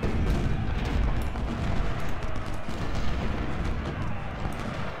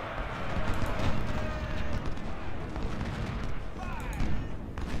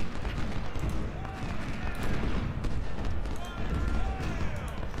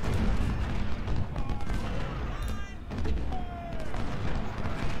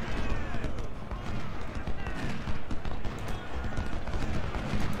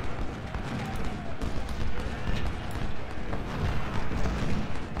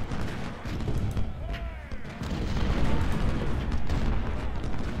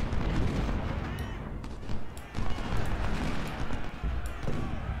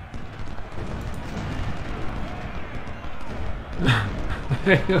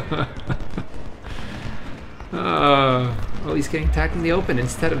 Oh, he's getting attacked in the open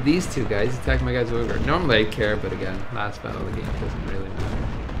instead of these two guys. He's attacking my guys over. Normally I care, but again, last battle of the game doesn't really matter.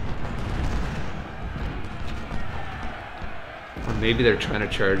 Or maybe they're trying to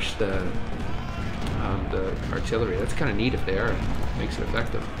charge the artillery. That's kind of neat if they are. It makes it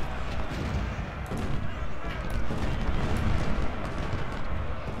effective.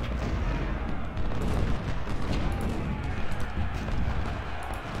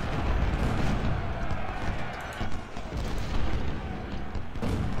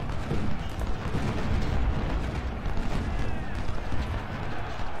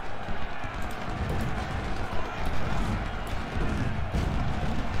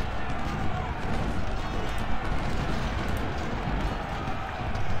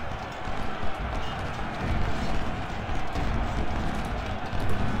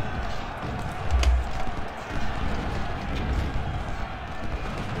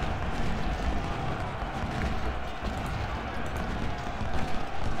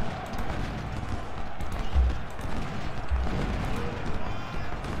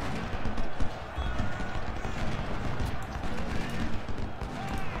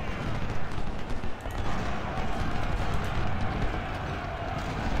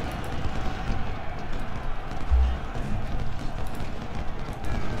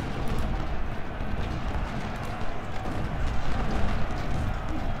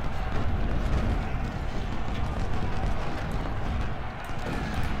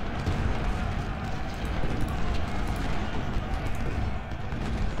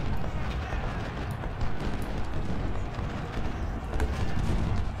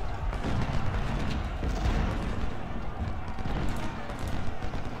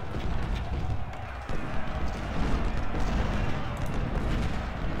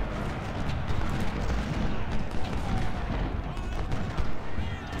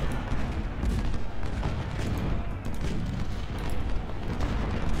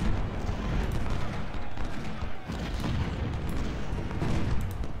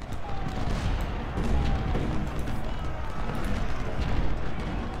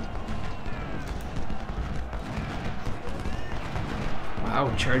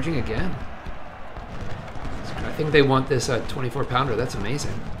 Wow, charging again. I think they want this 24 pounder. That's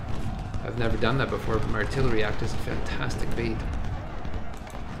amazing. I've never done that before, but my artillery act is a fantastic beat.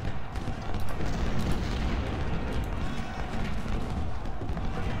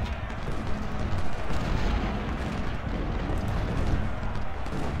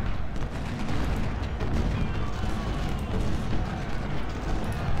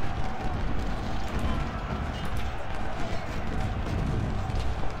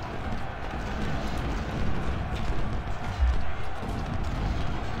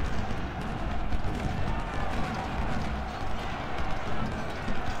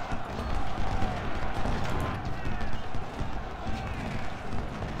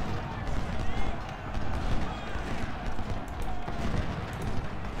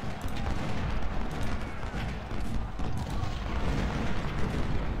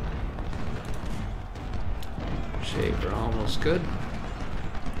 Shape are almost good.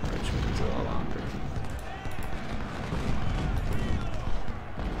 Richmond's a lot longer.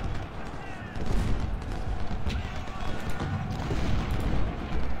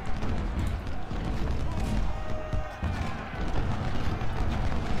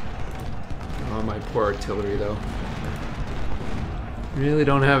 Oh, my poor artillery though. Really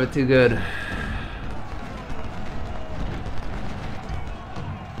don't have it too good.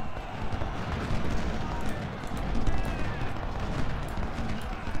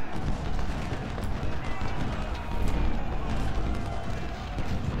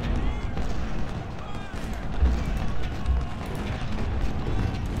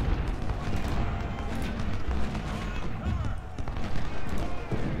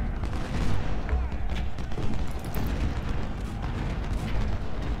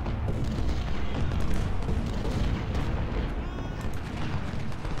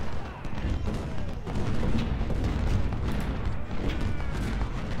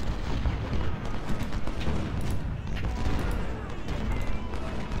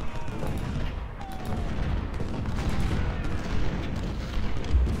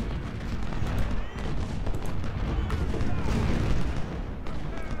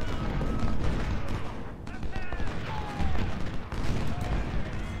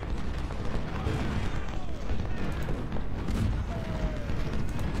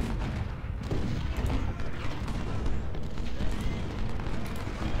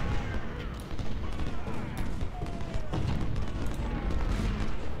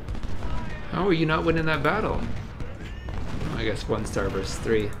 How are you not winning that battle? Oh, I guess 1 star versus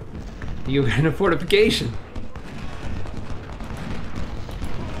 3. You got a fortification.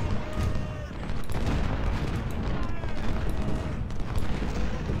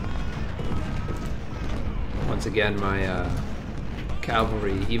 Once again, my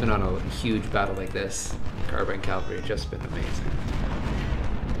cavalry, even on a huge battle like this, carbine cavalry, have just been amazing.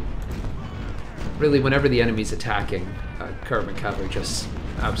 Really, whenever the enemy's attacking, carbine cavalry just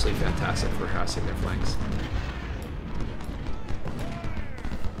absolutely fantastic for harassing their flanks.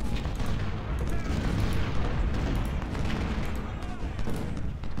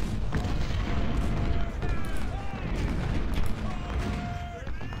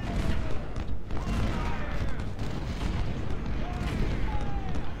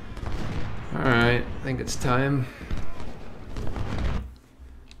 Alright, I think it's time.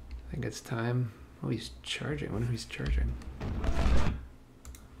 Oh, he's charging. I wonder if he's charging.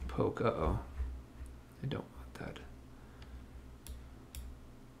 Poke. Uh-oh. I don't want that.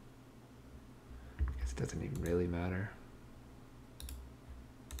 I guess it doesn't even really matter.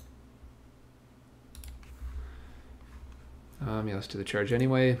 Yeah, let's do the charge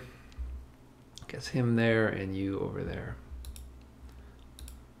anyway. Guess him there and you over there.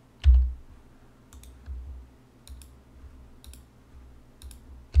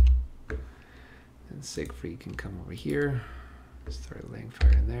 And Siegfried can come over here. Start laying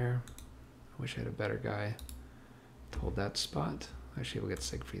fire in there. I wish I had a better guy to hold that spot. Actually, we'll get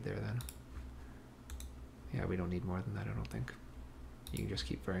Siegfried there then. Yeah, we don't need more than that, I don't think. You can just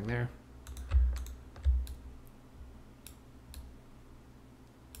keep firing there.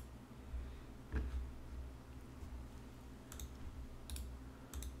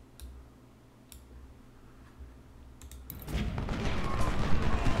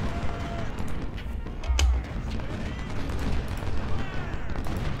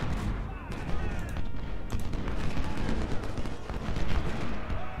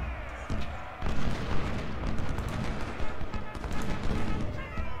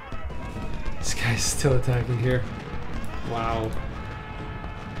 Still attacking here. Wow.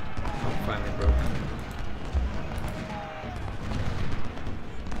 Oh, finally broke.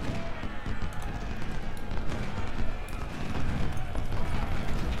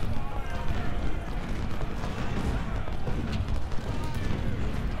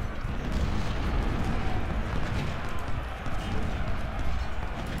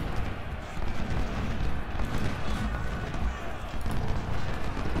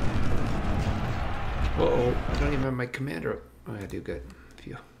 Uh-oh, I don't even have my commander. Oh, I do good.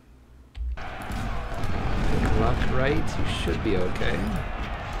 Phew. Good luck, right? You should be okay.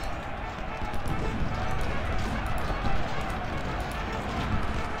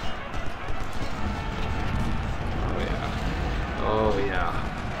 Oh, yeah. Oh, yeah.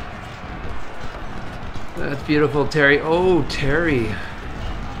 That's beautiful, Terry. Oh, Terry.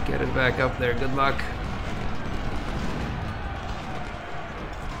 Get it back up there. Good luck.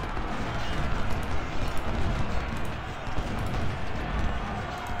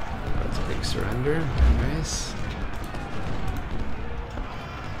 Surrender. Nice.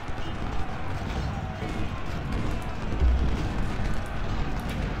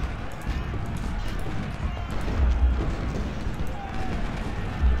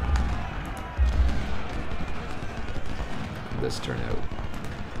 This turn out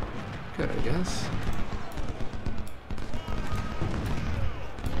good, I guess.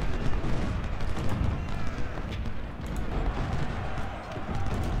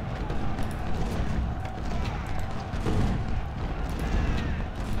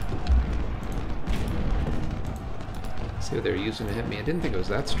 See what they're using to hit me. I didn't think it was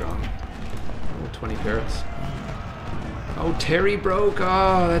that strong. Oh, 20 parrots. Oh, Terry broke.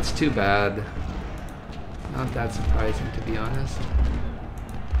 Oh, that's too bad. Not that surprising, to be honest.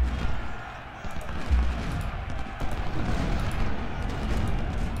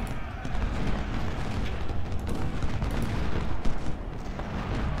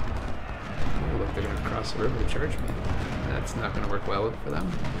 Oh, look, they're going to cross the river to charge me. That's not going to work well for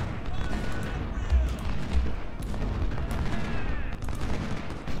them.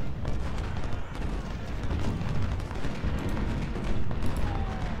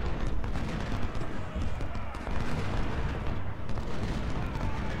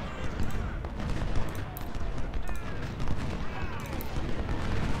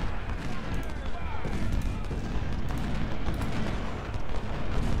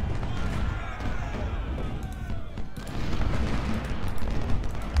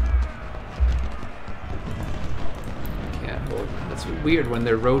 It's weird when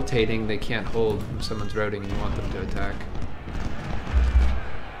they're rotating, they can't hold when someone's routing and you want them to attack.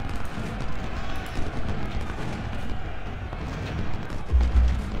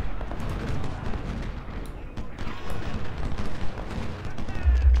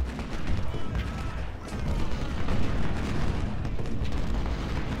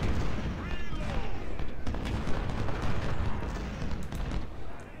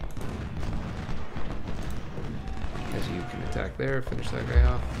 there, finish that guy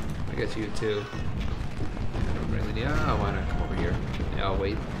off. I guess you too. I don't really need... Ah, why not come over here? Yeah, I'll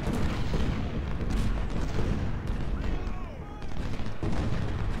wait.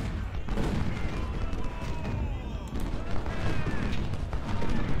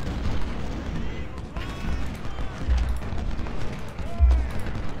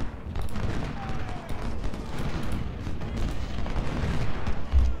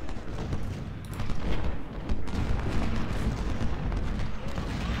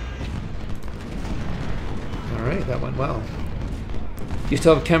 That went well. Do you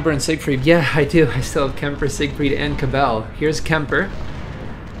still have Kemper and Siegfried? Yeah, I do. I still have Kemper, Siegfried, and Cabell. Here's Kemper.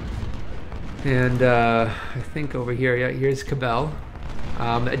 And I think over here, yeah, here's Cabell.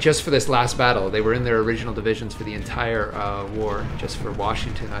 Just for this last battle. They were in their original divisions for the entire war. Just for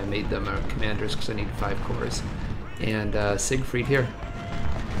Washington, I made them commanders because I needed 5 corps. And Siegfried here.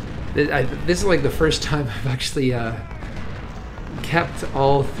 This is like the first time I've actually kept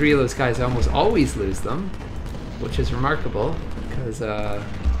all 3 of those guys. I almost always lose them, which is remarkable, because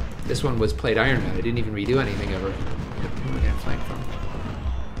this one was played Ironman. I didn't even redo anything ever. Who am I getting flanked from?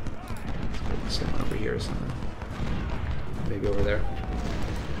 Let's put someone over here or something. Maybe over there.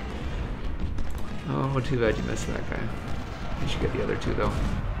 Oh, too bad you missed that guy. You should get the other 2 though.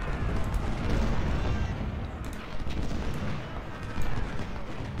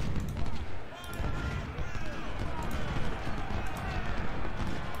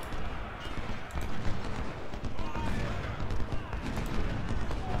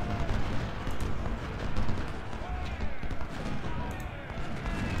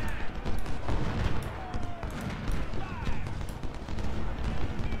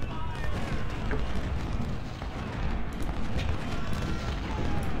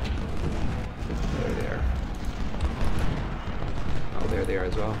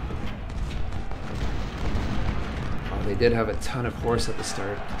 As well. Oh, they did have a ton of horse at the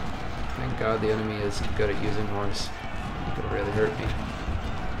start. Thank God the enemy is good at using horse. It could have really hurt me.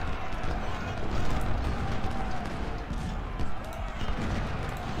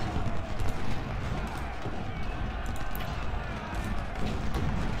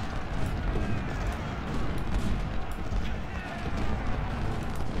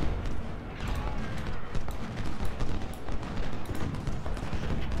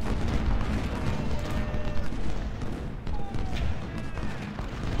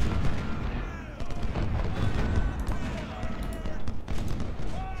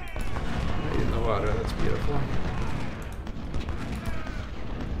 That's beautiful.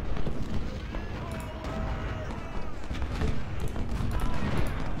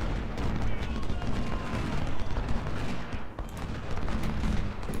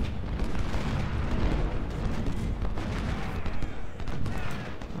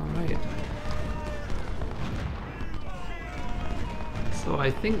 All right. So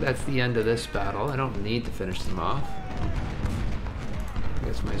I think that's the end of this battle. I don't need to finish them off. I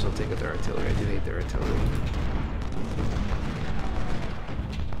guess might as well take out their artillery. I do hate their artillery.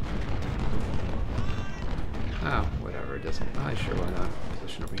 Oh, whatever, it doesn't. Ah, sure, why not?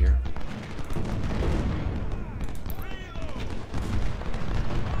 Position over here.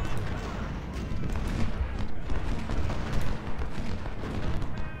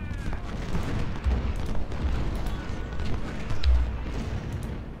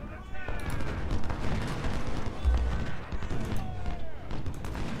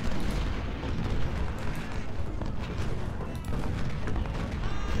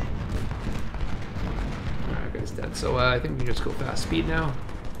 Dead. So I think we can just go fast speed now.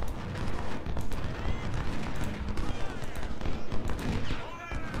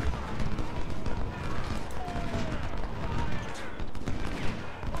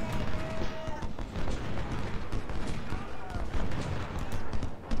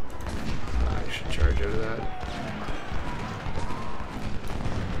 I should charge out of that.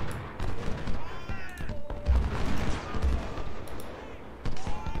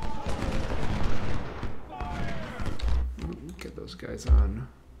 Guys on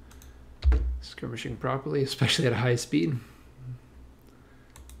skirmishing properly, especially at a high speed.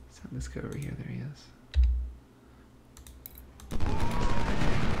 Send this guy over here. There he is.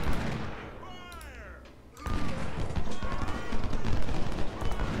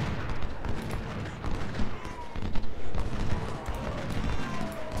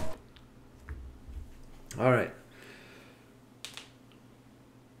 All right.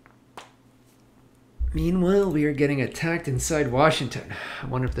 Meanwhile, we are getting attacked inside Washington. I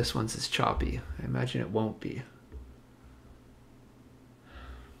wonder if this one's as choppy. I imagine it won't be.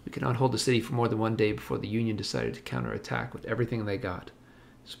 We cannot hold the city for more than 1 day before the Union decided to counterattack with everything they got.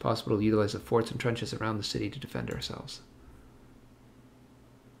 It's possible to utilize the forts and trenches around the city to defend ourselves.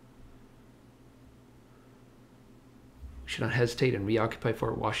 should not hesitate and reoccupy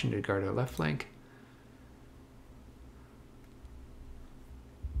Fort Washington to guard our left flank.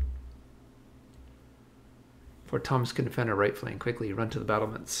 Fort Thomas can defend our right flank. Quickly run to the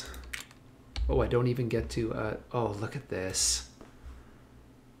battlements. Oh, I don't even get to... oh, look at this.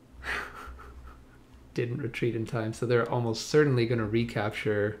 Didn't retreat in time, so they're almost certainly going to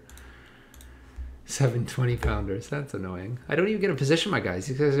recapture 720 pounders. That's annoying. I don't even get a position, my guys.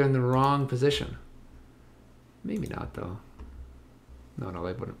 These guys are in the wrong position. Maybe not, though. No,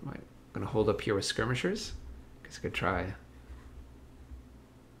 I wouldn't. I'm going to hold up here with skirmishers. Guess I could try.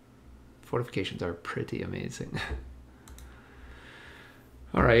 Fortifications are pretty amazing.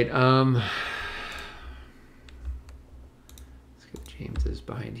 All right. Let's get James's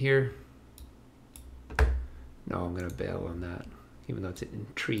behind here. No, I'm going to bail on that, even though it's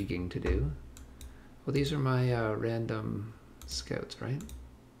intriguing to do. Well, these are my random scouts, right?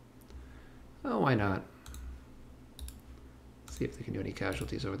 Oh, why not? See if they can do any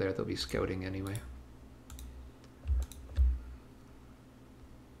casualties over there. They'll be scouting anyway.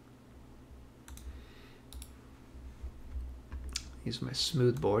 These are my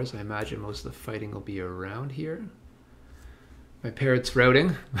smooth bores. I imagine most of the fighting will be around here. My parrot's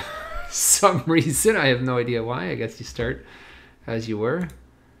routing. Some reason, I have no idea why. I guess you start as you were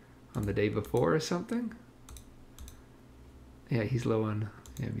on the day before or something. Yeah, he's low on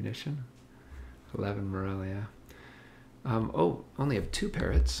ammunition. 11 morale, yeah. Oh, only have 2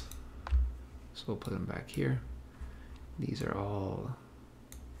 parrots, so we'll put them back here. These are all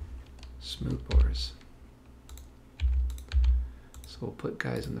smooth bores. So we'll put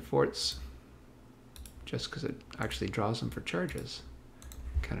guys in the forts just because it actually draws them for charges.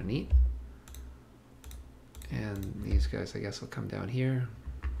 Kind of neat. And these guys, I guess, will come down here.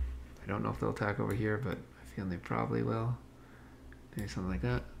 I don't know if they'll attack over here, but I feel they probably will. Maybe something like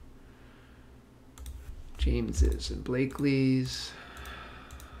that. James's and Blakely's.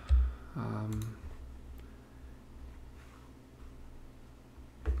 I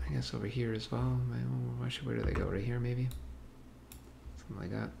guess over here as well. Where do they go? Right here, maybe? Something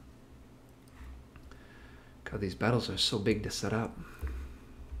like that. God, these battles are so big to set up.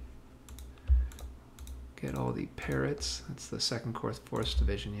 Get all the parrots. That's the 2nd Corps Force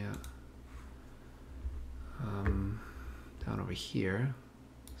Division, yeah. Down over here.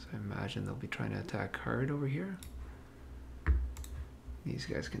 So I imagine they'll be trying to attack hard over here. These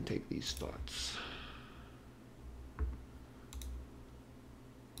guys can take these spots.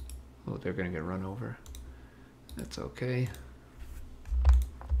 Oh, they're going to get run over. That's okay.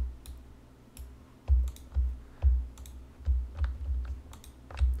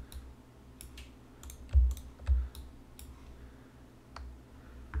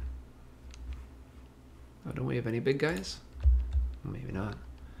 Oh, don't we have any big guys? Maybe not.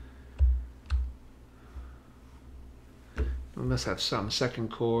 We must have some.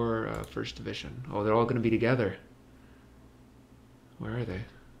 2nd Corps, 1st Division. Oh, they're all going to be together. Where are they?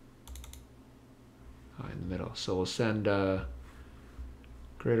 Oh, in the middle. So we'll send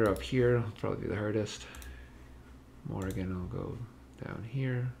Gritter up here. It'll probably be the hardest. Morgan will go down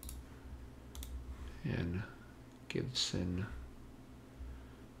here. And Gibson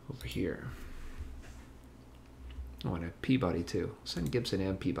over here. Oh, and a Peabody too. Send Gibson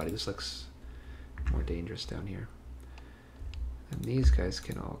and Peabody. This looks more dangerous down here. And these guys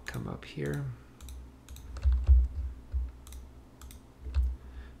can all come up here.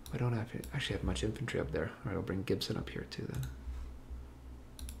 I don't have to actually have much infantry up there. All right, I'll bring Gibson up here too then.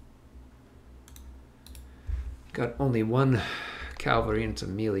 Got only 1 cavalry, and it's a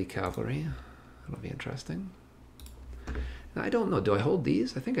melee cavalry. That'll be interesting. Now, I don't know, do I hold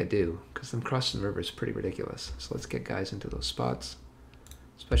these? I think I do, because them crossing the river is pretty ridiculous. So let's get guys into those spots.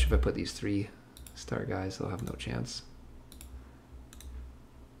 Especially if I put these 3-star guys, they'll have no chance.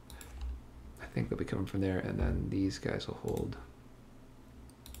 I think they'll be coming from there, and then these guys will hold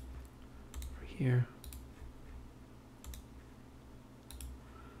over here.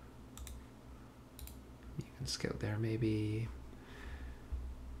 You can scout there maybe.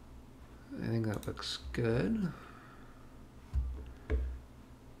 I think that looks good.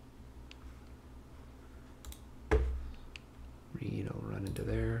 Reed will run into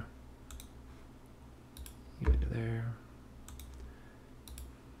there. You into there.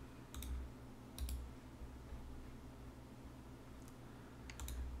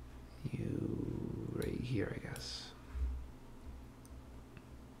 You right here, I guess.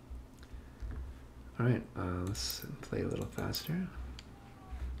 All right, let's play a little faster.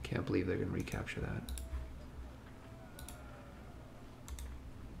 Can't believe they're going to recapture that.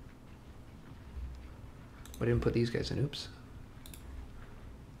 I didn't put these guys in. Oops.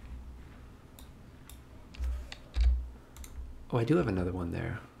 Oh, I do have another one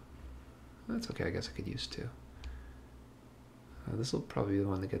there. That's okay, I guess I could use two. This will probably be the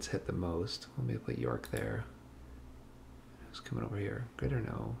one that gets hit the most. Let me put York there. Who's coming over here? Good or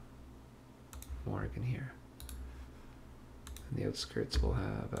no? Morgan here. And the outskirts will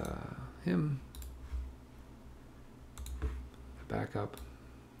have him. The backup.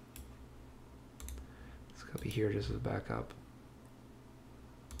 It's gonna be here just as a backup.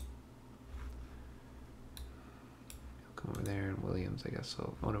 He'll come over there, and Williams, I guess.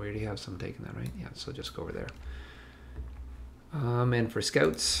 So, oh no, we already have some taking that, right? Yeah, so just go over there. And for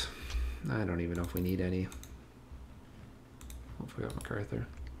scouts, I don't even know if we need any. Hopefully, we got MacArthur.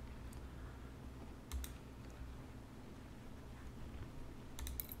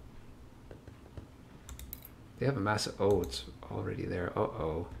 They have a massive. Oh, it's already there.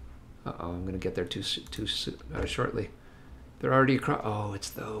 Uh-oh. Uh-oh, I'm going to get there too shortly. They're already across. Oh, it's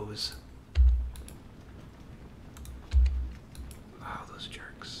those. Wow, those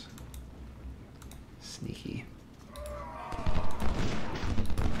jerks. Sneaky.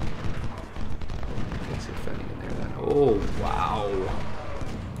 Gets defending in there then. Oh, wow.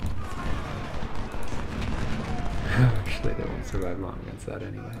 Actually, they won't survive long against that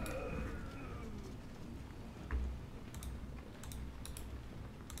anyway.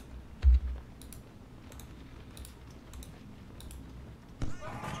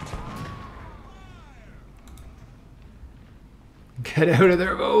 Get out of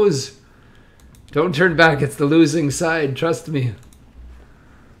there, Bose! Don't turn back, it's the losing side, trust me.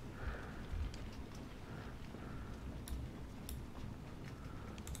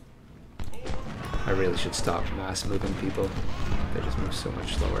 I really should stop mass moving people. They just move so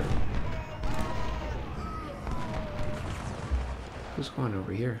much slower. Who's going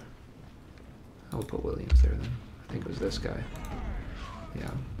over here? I'll put Williams there then. I think it was this guy.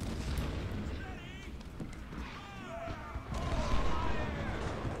 Yeah.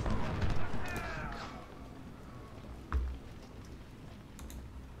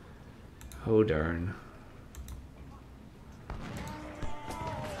 Oh darn.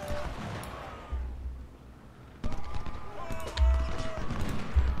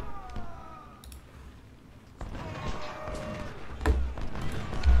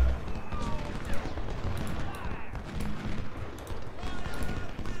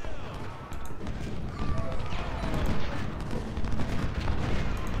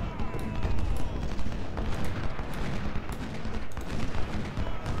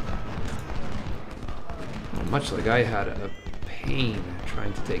 Much like I had a pain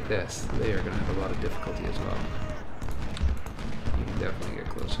trying to take this, they are going to have a lot of difficulty as well. You can definitely get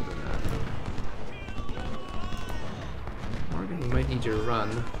closer than that. Morgan, you might need your run.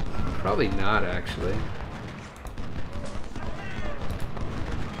 Probably not, actually.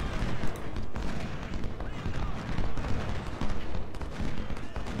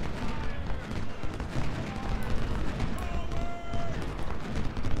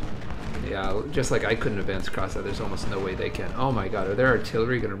 Yeah, just like I couldn't advance across that, there's almost no way they can. Oh my god, are their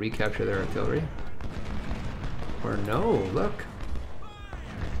artillery going to recapture their artillery? Or no, look.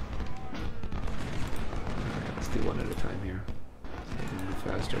 Alright, let's do one at a time here. So they can move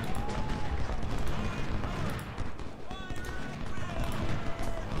faster.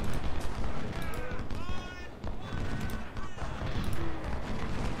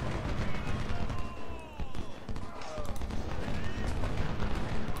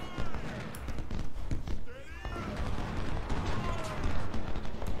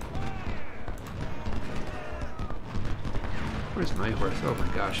 Where's my horse? Oh my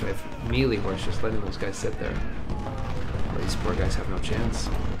gosh, I have melee horse just letting those guys sit there. Or these poor guys have no chance.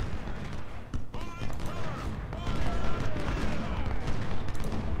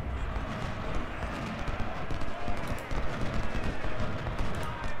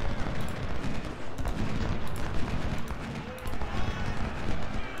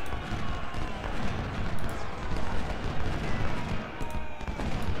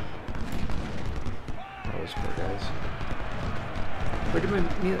 Those poor guys. Where did my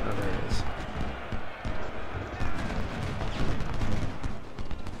meal? Oh, there it is.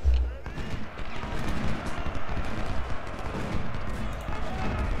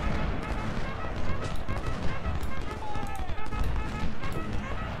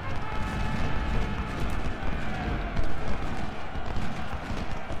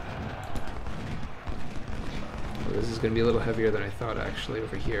 Well, this is going to be a little heavier than I thought, actually,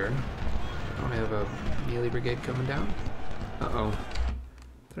 over here. Don't I have a melee brigade coming down? Uh-oh.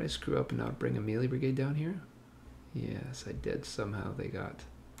 Did I screw up and not bring a melee brigade down here? Yes, I did. Somehow they got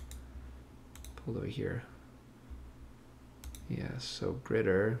pulled over here. Yes, so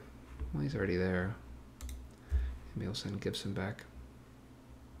Gritter, well, he's already there. Maybe I'll send Gibson back.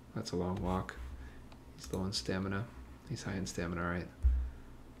 That's a long walk. He's low on stamina. He's high in stamina, right?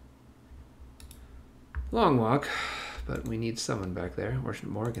 Long walk, but we need someone back there. Or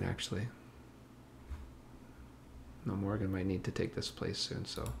Morgan, actually. No, Morgan might need to take this place soon,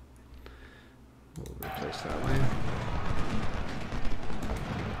 so we'll replace that way.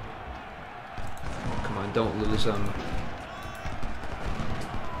 Oh, come on, don't lose them.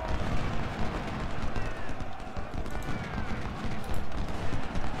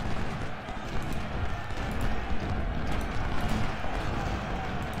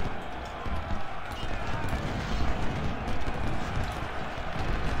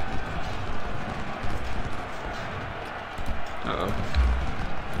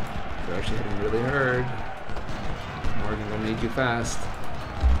 Fast.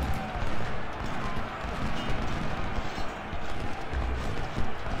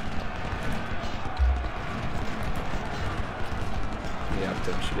 Yeah,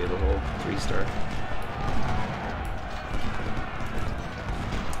 Tim should be able to hold 3-star.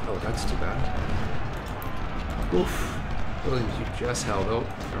 Oh, that's too bad. Oof. Williams, you just held. Oh,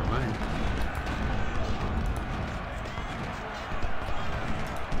 never mind.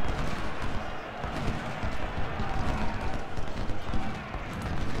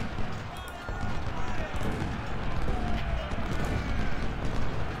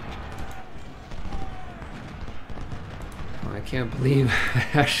 I can't believe I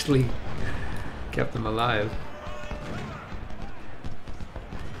actually kept them alive.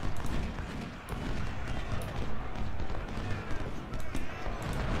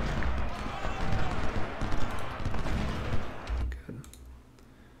 Good.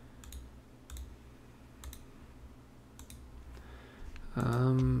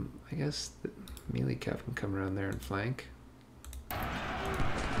 I guess the melee cap can come around there and flank.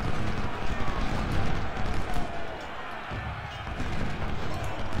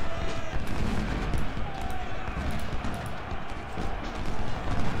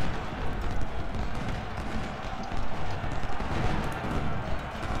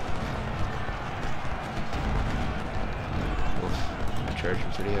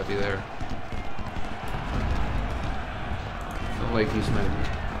 Charging pretty heavy there. Don't like using my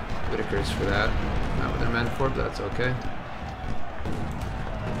Whitakers for that. Not what they're meant for, but that's okay.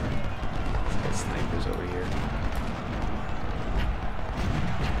 Let's get snipers over here.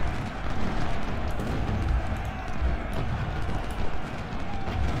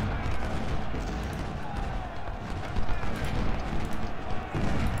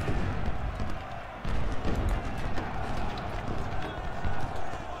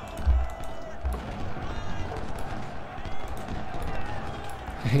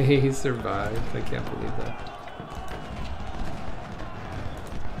 He survived. I can't believe that.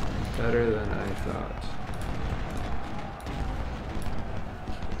 Better than I thought.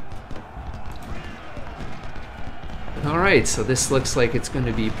 Alright, so this looks like it's going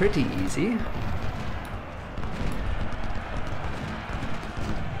to be pretty easy.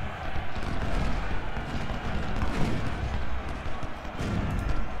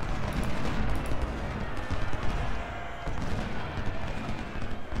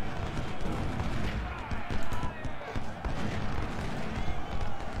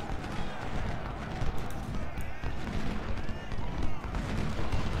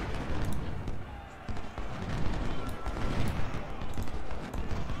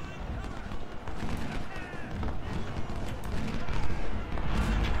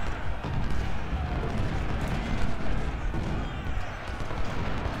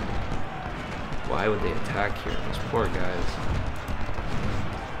 Why would they attack here? Those poor guys.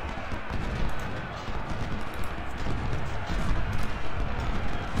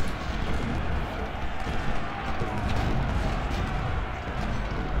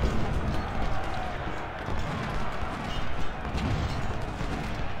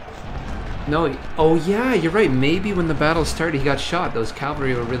 No, oh yeah, you're right. Maybe when the battle started, he got shot. Those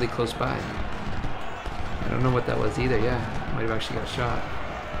cavalry were really close by. I don't know what that was either. Yeah, might have actually got shot.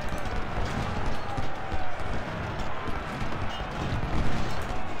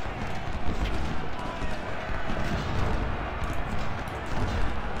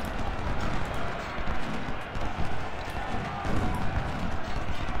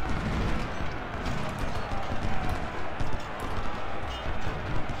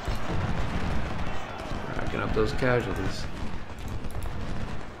 Up those casualties.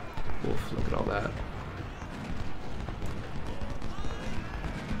 Oof, look at all that.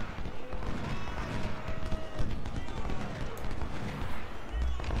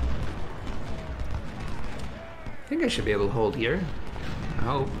 I think I should be able to hold here. I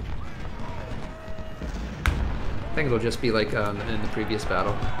hope. think it'll just be like in the previous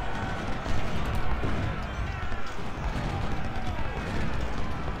battle.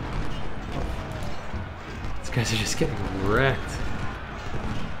 These guys are just getting wrecked.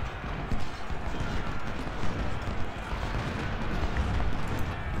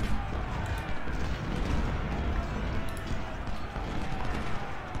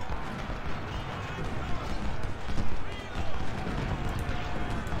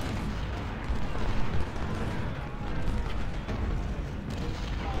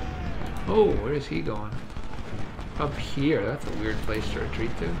 Oh, where is he going? Up here. That's a weird place to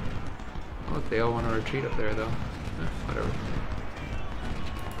retreat to. Oh, look, they all want to retreat up there, though. Whatever.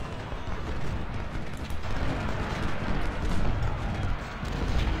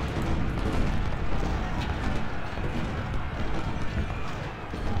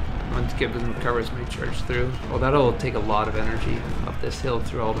 Once Gibbon recovers, may charge through. Well, that'll take a lot of energy up this hill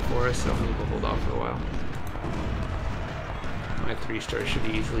through all the forest, so maybe we'll hold off for a while. My 3-star should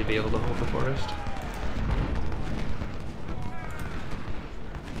easily be able to hold the forest.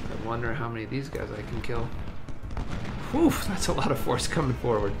 I wonder how many of these guys I can kill. Whew, that's a lot of force coming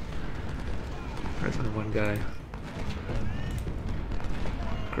forward. There's only one guy.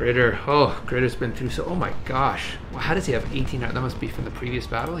 Gritter. Oh, Gritter's been through so... Oh my gosh. Well, how does he have 18? That must be from the previous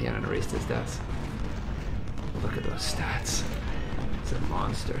battle. He hadn't erased his deaths. Look at those stats. He's a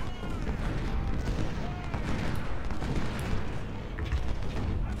monster.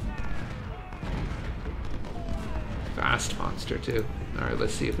 Fast monster too. Alright,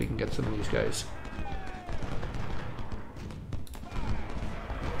 let's see if we can get some of these guys.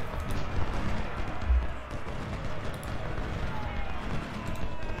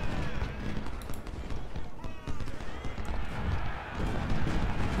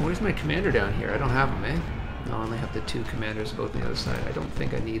 Where's my commander down here? I don't have him, eh? No, I only have the 2 commanders both on the other side. I don't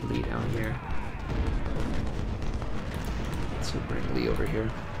think I need Lee down here. So bring Lee over here.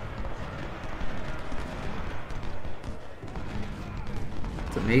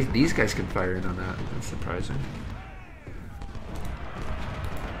 It's amazing. These guys can fire in on that. That's surprising.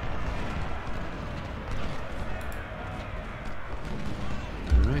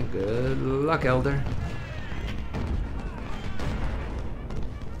 Alright, good luck, Elder.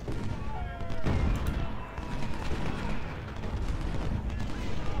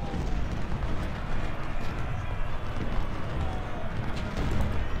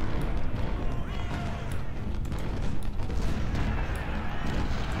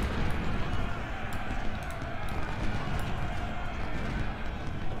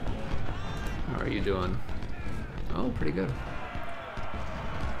 How are you doing? Oh, pretty good.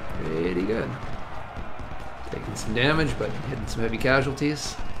 Pretty good. Taking some damage, but hitting some heavy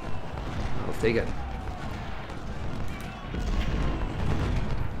casualties. I'll take it.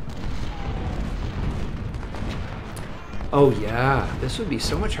 Oh yeah, this would be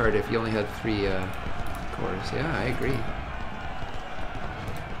so much harder if you only had 3 cores. Yeah, I agree.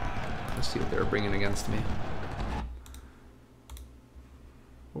 Let's see what they're bringing against me.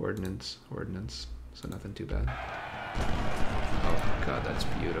 Ordnance, so nothing too bad. Oh god, that's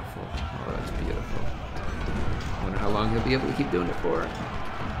beautiful. Oh, that's beautiful. I wonder how long he'll be able to keep doing it for. Look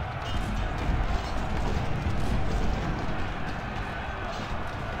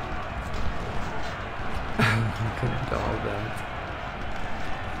at all that.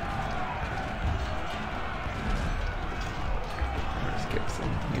 Where's Gibson?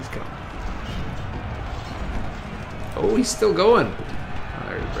 He's coming. Oh, he's still going.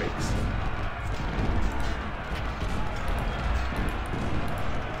 There he breaks.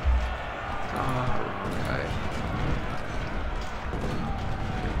 Oh, wrong guy.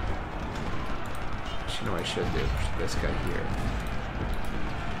 You know what I should do? This guy here.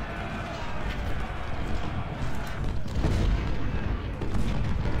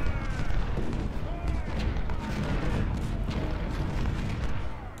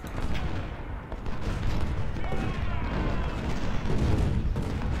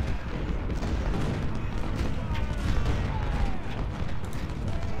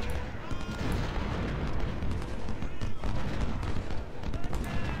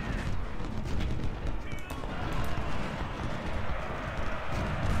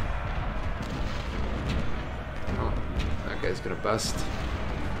 Guy's gonna bust.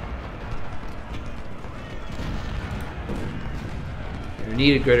 You're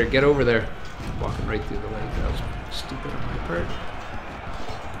needed, Gritter. Get over there. Walking right through the leg. That was stupid on my part.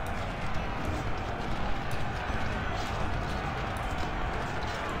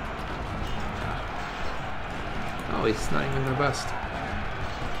 Oh, he's not even gonna bust.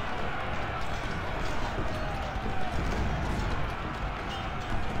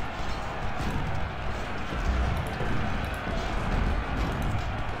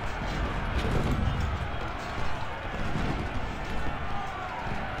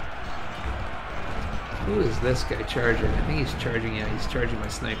 Who is this guy charging? I think he's charging, yeah, he's charging my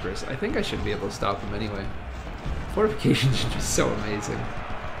snipers. I think I should be able to stop him anyway. Fortifications are just so amazing.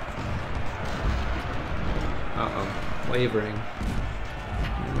 Uh-oh, wavering.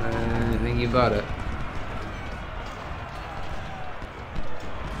 I think you bought it.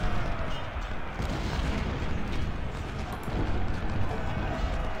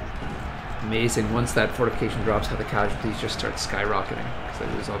 Amazing, once that fortification drops, how the casualties just start skyrocketing because they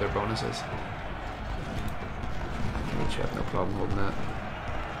lose all their bonuses. H have no problem holding that.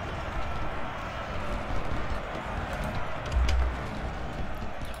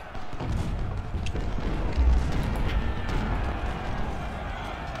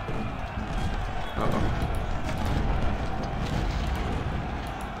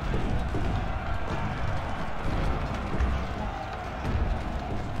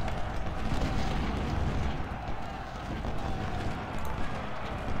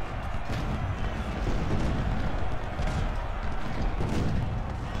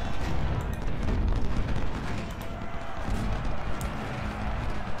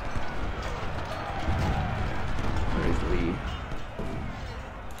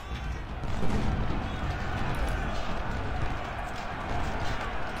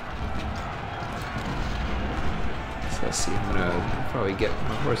 Let's see, I'm gonna probably get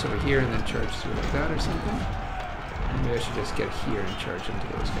my horse over here and then charge through like that or something. Maybe I should just get here and charge into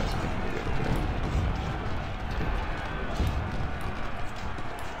those guys and make me able to do that.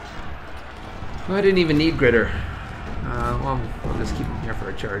 Well, I didn't even need Gritter. Well, I'll just keep him here for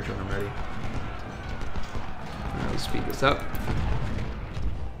a charge when I'm ready. I'll speed this up.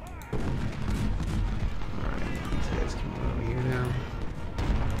 Alright, these guys can move over here now.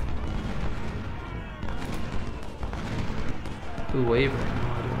 Ooh, wavering.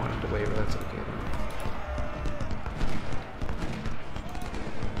 Oh, I didn't want him to waver. That's okay then.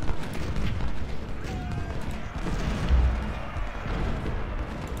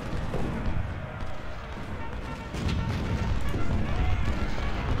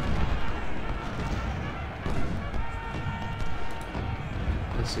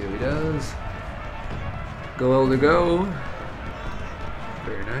 Let's see what he does. Go, Elder, go.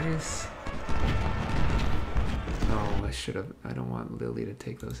 Very nice. Oh, I should have. I don't want Lily to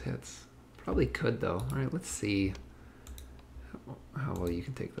take those hits. Probably could though. All right, let's see how well you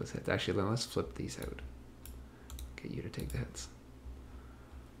can take those hits. Actually, then let's flip these out. Get you to take the hits.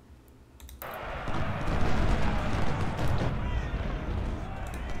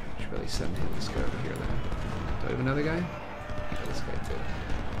 Should really send him this guy over here then. Do I have another guy? Yeah, this guy too.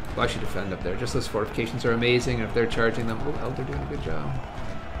 Well, I should defend up there. Just those fortifications are amazing, and if they're charging them, oh, Elder doing a good job.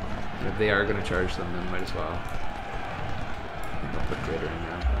 And if they are going to charge them, then might as well. I'll put Greater in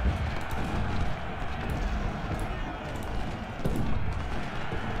now.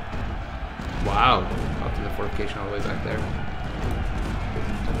 Wow, up to the fortification all the way back there.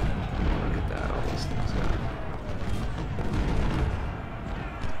 Look at that, all those things going.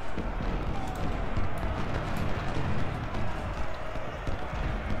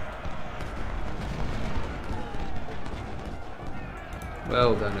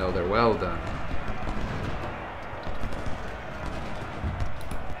 Well done, Elder, well done.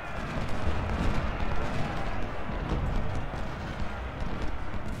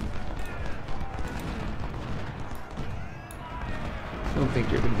 Don't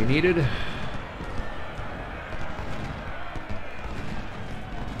think you're going to be needed.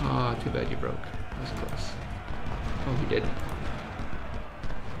 Oh, too bad you broke. That was close. Oh, he did.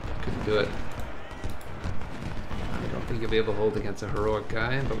 Couldn't do it. I don't think you'll be able to hold against a heroic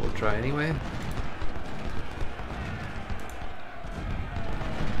guy, but we'll try anyway.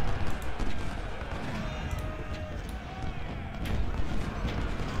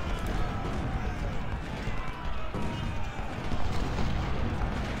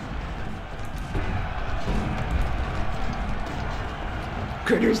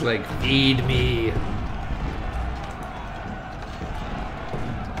 Critter's like, feed me.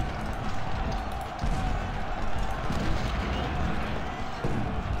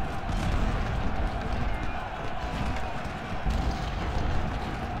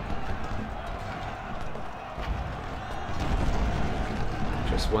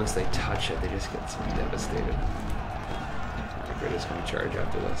 Just once they touch it, they just get so devastated. The Critter's going to charge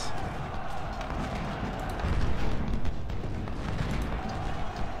after this.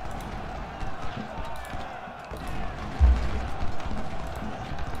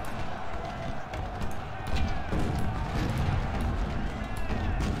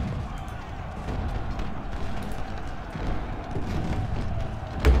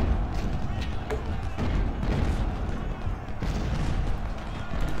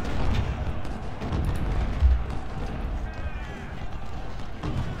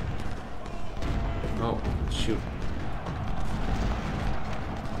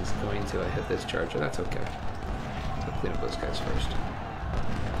 going to. I hit this charger. That's okay. I'll clean up those guys first.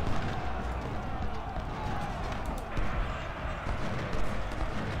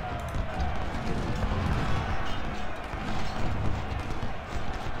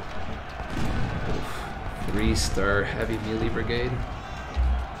 3-star heavy melee brigade.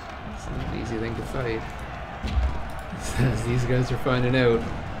 It's not an easy thing to fight, as these guys are finding out.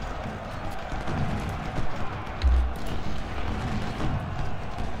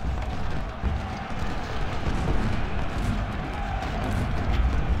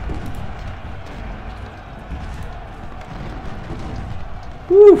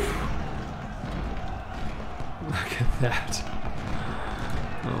 Woof! Look at that.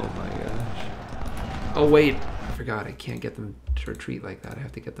 Oh my gosh. Oh wait, I forgot, I can't get them to retreat like that. I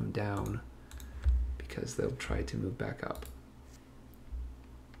have to get them down because they'll try to move back up.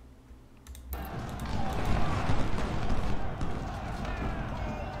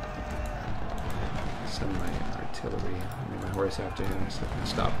 Send my artillery, I mean my horse after him so I can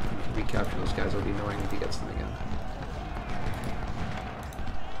stop and recapture those guys. It'll be annoying if he gets them again.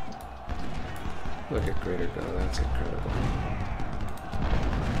 Look at Greater go, that's incredible.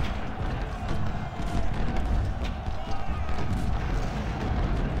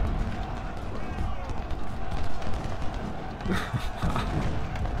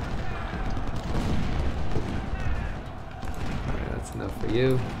 Alright, that's enough for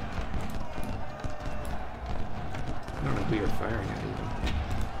you. I don't know who you're firing at even.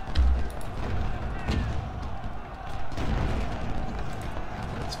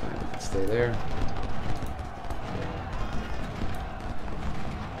 That's fine, we can stay there.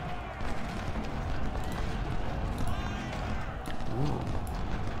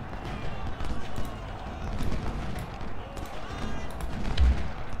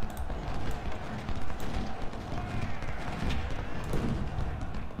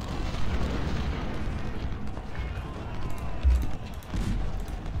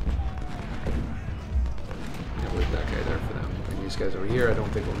 Guys over here, I don't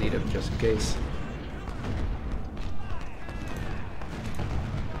think we'll need him just in case.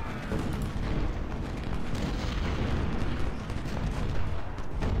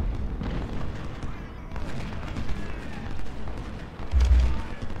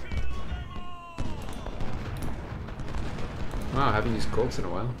 Wow, I haven't used Colts in a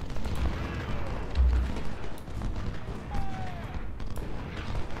while.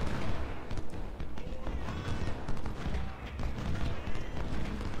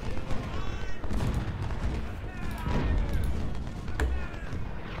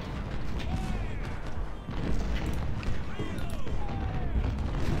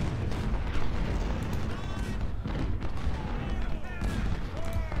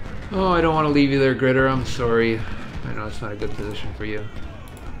 Oh, I don't want to leave you there, Gritter. I'm sorry. I know it's not a good position for you.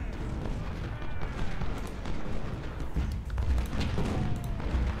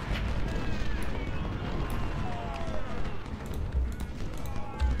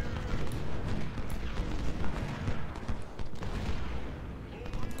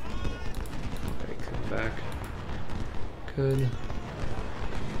 Okay, come back. Good.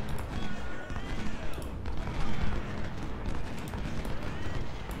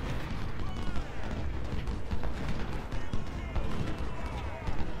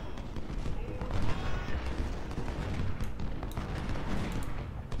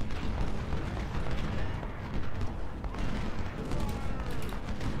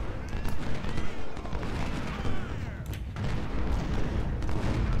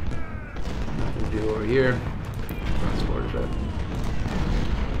 Over here. Cross forward a bit.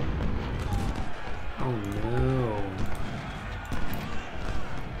 Oh no.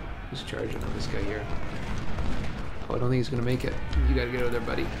 Who's charging on this guy here? Oh, I don't think he's gonna make it. You gotta get over there,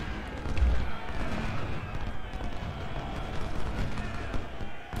 buddy.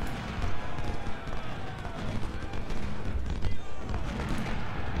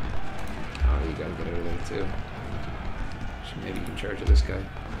 Oh, you gotta get over there too. So maybe you can charge at this guy.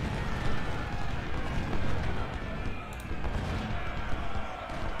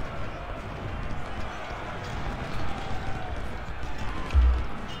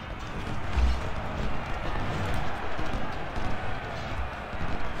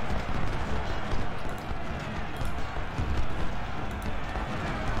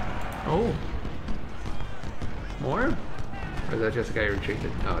 Oh. More? Or is that just a guy who retreated?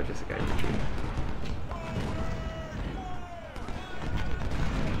 Oh, just a guy who retreated.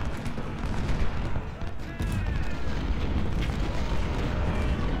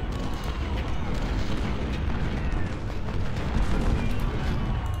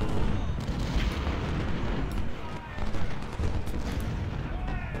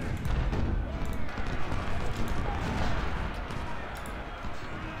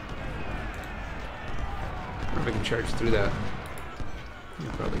 charge through that. You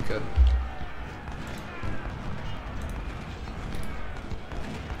probably could.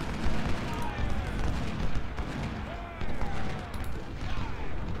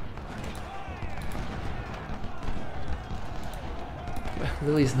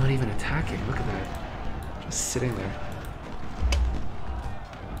 Lily's not even attacking. Look at that. Just sitting there.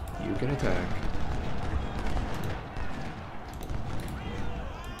 You can attack.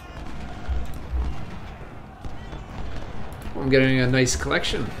 I'm getting a nice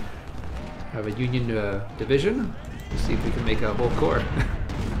collection. Have a Union division. Let's see if we can make a whole corps.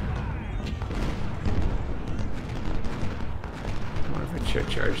 More of a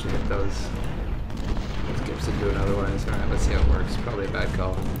charge to hit those. What's Gibson doing otherwise? Alright, let's see how it works. Probably a bad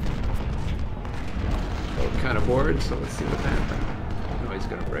call. Oh, kind of bored, so let's see what happens. Oh, he's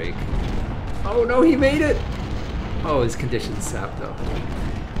gonna break. Oh no, he made it! Oh, his condition's sapped though.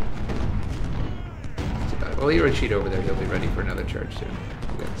 Well, he retreat over there. He'll be ready for another charge soon.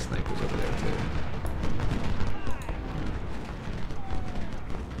 We got the snipers over there too.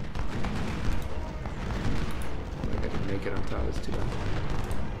 I didn't make it on top. It's too bad.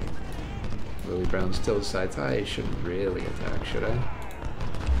 Lily Brown still decides I shouldn't really attack, should I?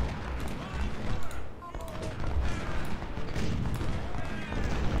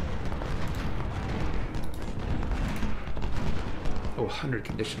 Oh, 100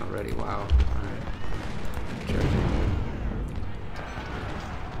 condition already. Wow. All right.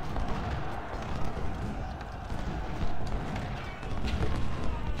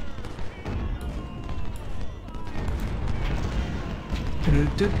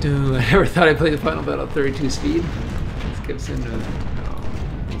 I never thought I'd play the final battle at 32 speed. This Gibson, no,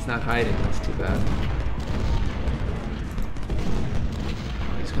 he's not hiding. That's too bad.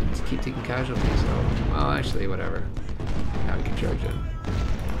 Oh, he's going to keep taking casualties. So, well, actually, whatever. Now we can charge in.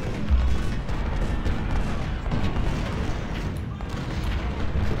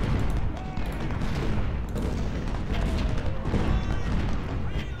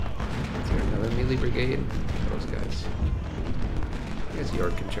 Is there another melee brigade? Those guys. I guess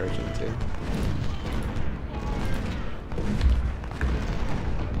York can charge in too.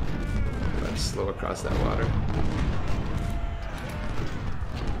 Let's slow across that water.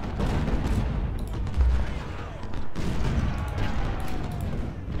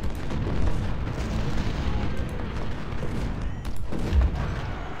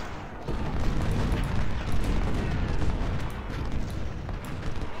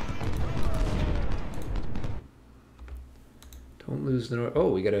 Don't lose the... Oh,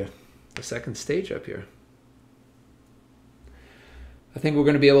 we got a second stage up here. I think we're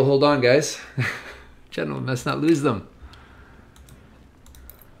going to be able to hold on, guys. Gentlemen, let's not lose them.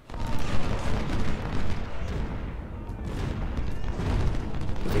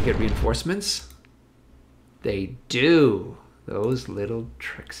 Do they get reinforcements? They do. Those little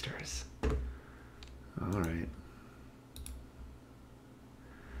tricksters. All right.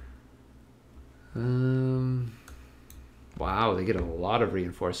 Wow, they get a lot of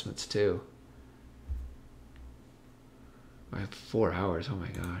reinforcements too. I have 4 hours. Oh my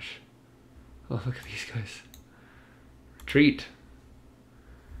gosh. Oh, look at these guys. Retreat.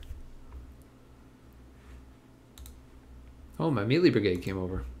 Oh, my melee brigade came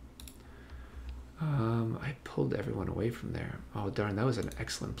over. I pulled everyone away from there. Oh, darn, that was an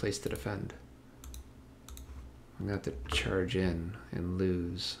excellent place to defend. I'm gonna have to charge in and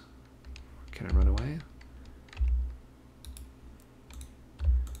lose. Can I run away?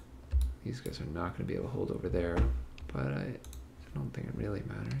 These guys are not going to be able to hold over there, but I don't think it really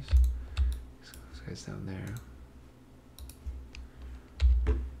matters. Those guys down there.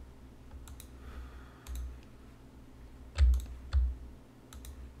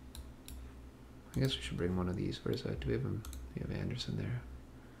 I guess we should bring one of these. Where's that? Do we have him? We have Anderson there.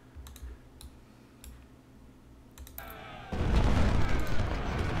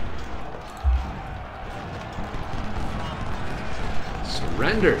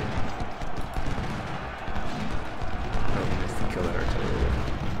 Surrender!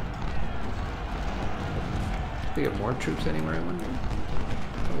 Do we have more troops anywhere, I wonder?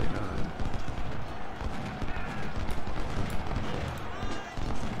 Probably not.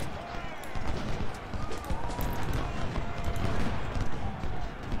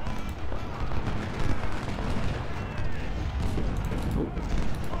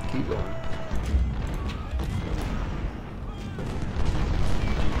 Oh, keep going.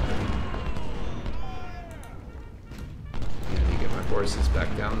 Yeah, I need to get my forces back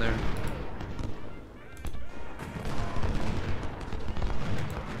down there.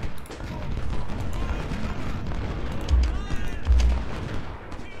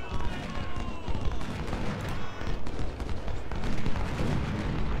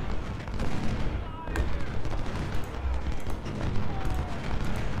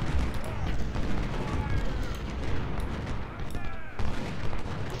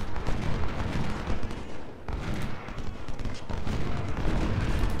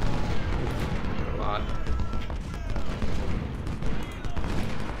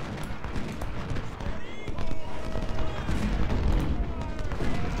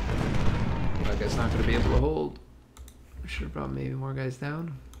 not going to be able to hold. I should have brought maybe more guys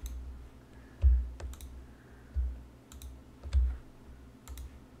down.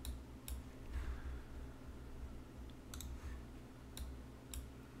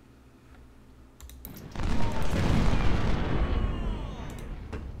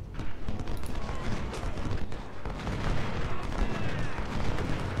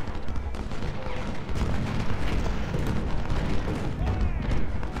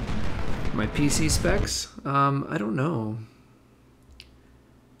 My PC specs? I don't know.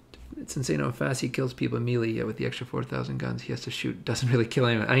 It's insane how fast he kills people in melee, yet with the extra 4,000 guns he has to shoot doesn't really kill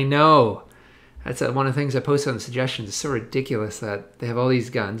anyone. I know! That's one of the things I posted on the suggestions. It's so ridiculous that they have all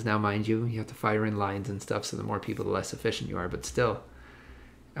these guns. Now, mind you, you have to fire in lines and stuff, so the more people, the less efficient you are. But still,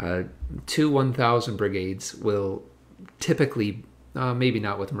 2 1,000 brigades will typically, maybe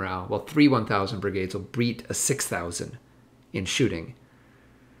not with morale, well, 3 1,000 brigades will beat a 6,000 in shooting.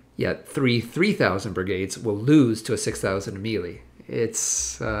 Yet 3,000 brigades will lose to a 6,000 in melee.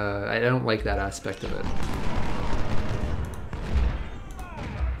 It's, I don't like that aspect of it.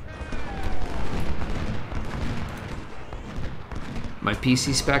 My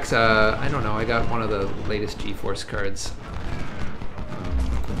PC specs, I don't know, I got one of the latest GeForce cards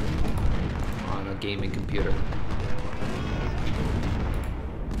on a gaming computer.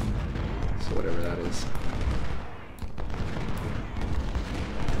 So whatever that is.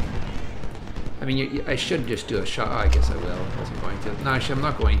 I mean, I should just do a shot. Oh, I guess I will. I wasn't going to. No, actually, I'm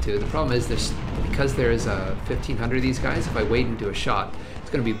not going to. The problem is, because there's 1,500 of these guys, if I wait and do a shot, it's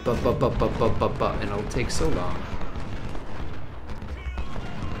going to be and it'll take so long.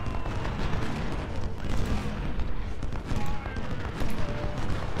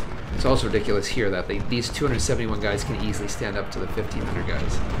 It's also ridiculous here that these 271 guys can easily stand up to the 1,500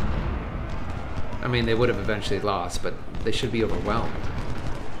 guys. I mean, they would have eventually lost, but they should be overwhelmed.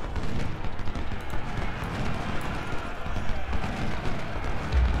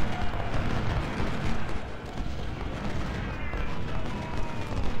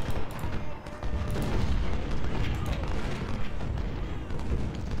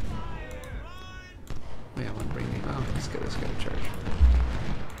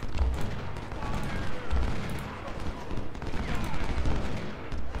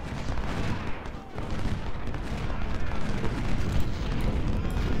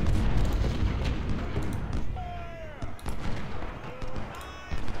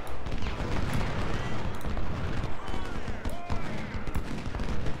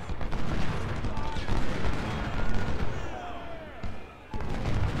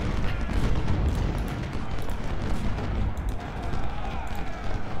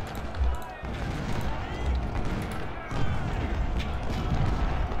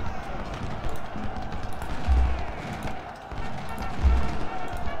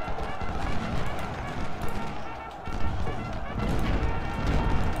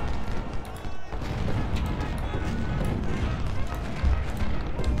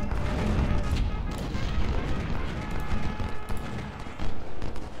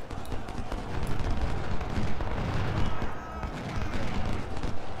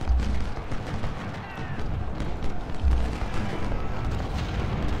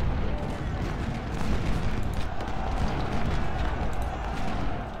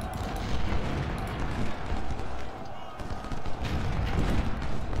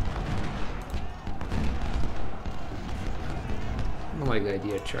 I don't like the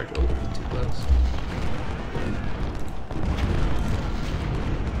idea of charge. Oh, too close.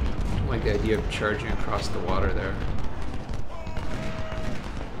 I don't like the idea of charging across the water there.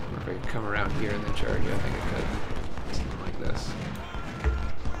 Or if I could come around here and then charge, I think I could. Something like this.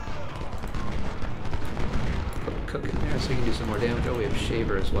 Put a cook in there so you can do some more damage. Oh, we have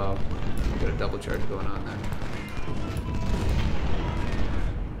Shaver as well. We've got a double charge going on there.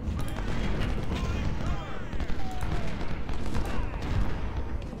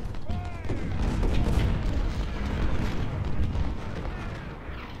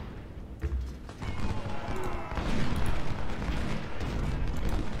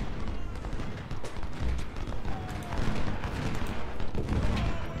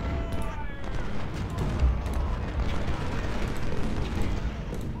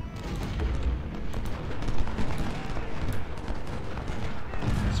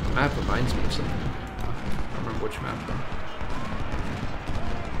 Map reminds me of something. I don't remember which map though.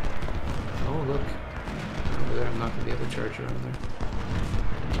 Oh look, over there I'm not going to be able to charge around there.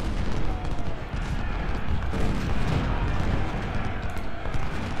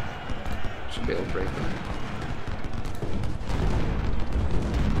 Should be able to break that.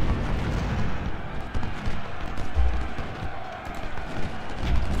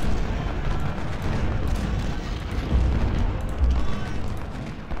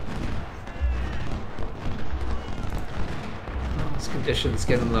 condition's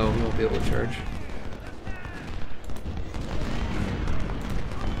getting low, we won't be able to charge.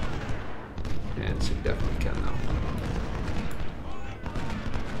 And so you definitely can though.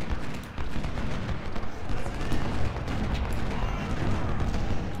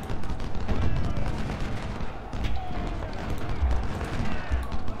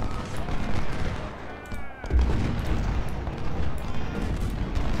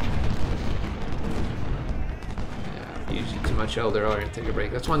 Much elder, I'll take a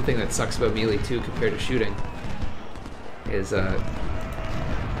break. That's one thing that sucks about melee too compared to shooting. Is it's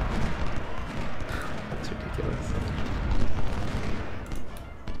ridiculous.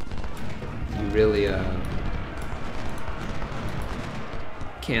 You really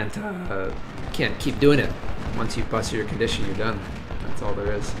can't keep doing it. Once you've busted your condition, you're done. That's all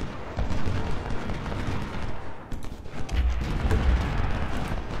there is.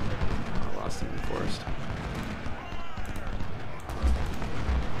 I lost him in the forest.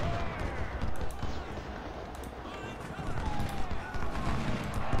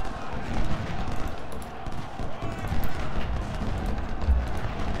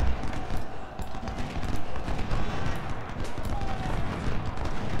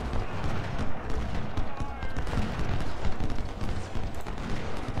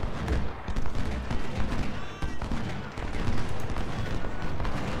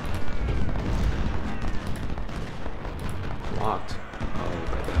 Locked. Oh,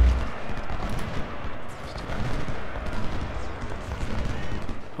 right there.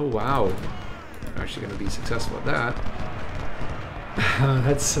 Oh, wow. I'm actually going to be successful at that.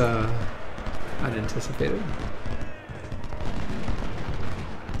 That's unanticipated.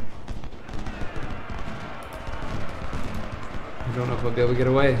 I don't know if I'll be able to get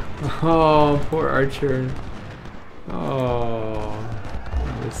away. Oh, poor Archer. Oh,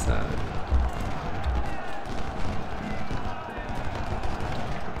 that was sad.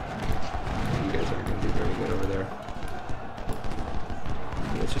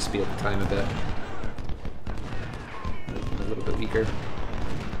 Speed up the time a bit. A little bit weaker.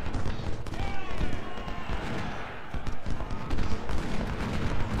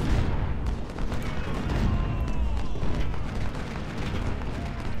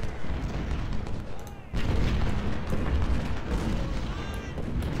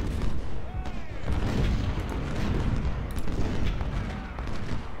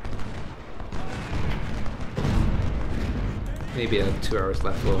 Maybe 2 hours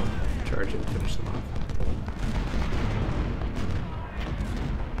left, we'll charge and finish them off.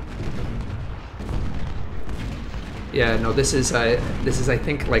 Yeah, no, this is I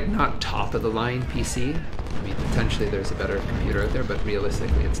think like not top of the line PC. I mean, potentially there's a better computer out there, but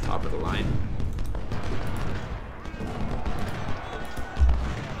realistically it's top of the line.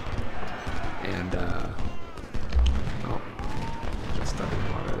 And oh, just stuck in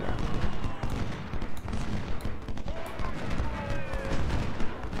the water there.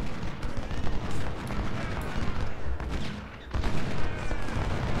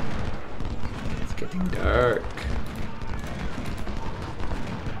 Getting dark.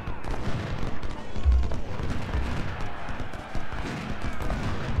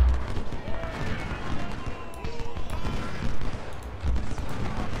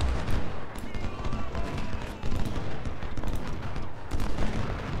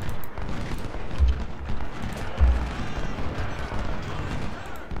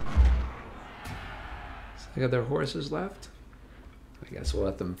 So they got their horses left. I guess we'll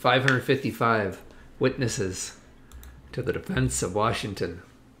let them. 555 witnesses to the defense of Washington.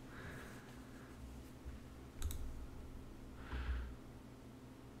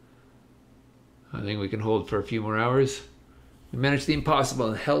 I think we can hold for a few more hours. We managed the impossible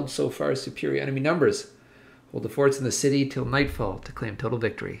and held so far superior enemy numbers. Hold the forts in the city till nightfall to claim total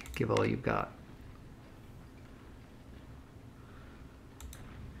victory. Give all you've got.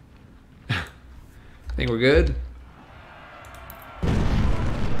 I think we're good.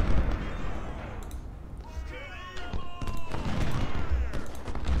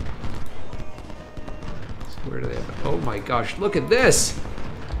 Where do they have it? Oh my gosh, look at this!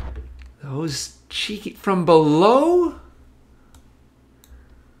 Those cheeky... From below?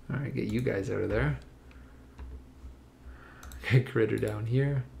 Alright, get you guys out of there. Okay, critter down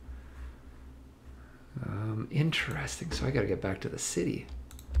here. Interesting. So I gotta get back to the city.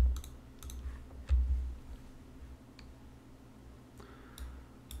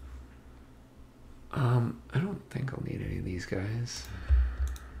 I don't think I'll need any of these guys.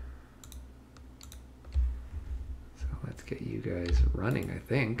 Let's get you guys running, I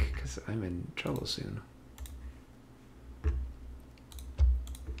think, because I'm in trouble soon.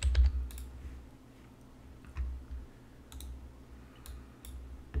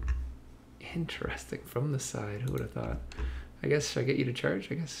 Interesting. From the side, who would have thought? I guess, should I get you to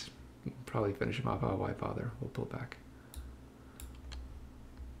charge? I guess you can probably finish him off. Oh, why bother? We'll pull back.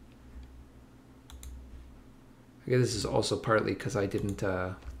 I guess this is also partly because I didn't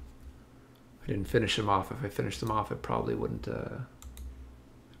finish him off. If I finished him off, it probably wouldn't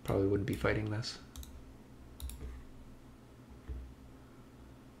be fighting this.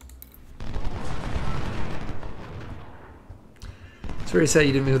 It's very sad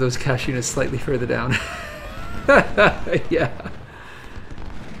you didn't move those cash units slightly further down. Yeah.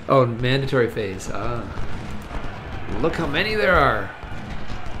 Oh, mandatory phase. Ah. Look how many there are.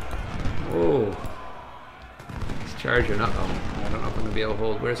 Whoa. He's charging. Uh-oh. I don't know if I'm going to be able to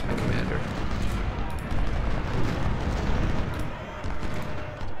hold. Where's my commander?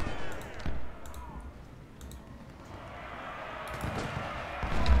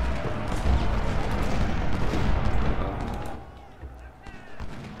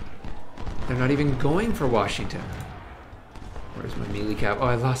 They're not even going for Washington. Where's my melee cap? Oh,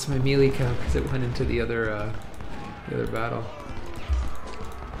 I lost my melee cap because it went into the other battle.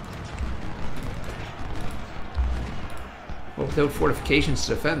 Well, without fortifications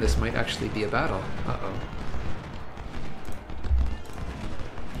to defend, this might actually be a battle. Uh-oh.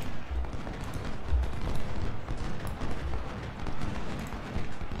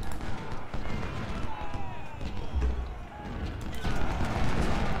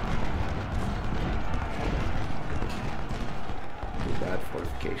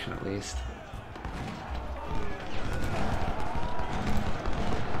 At least.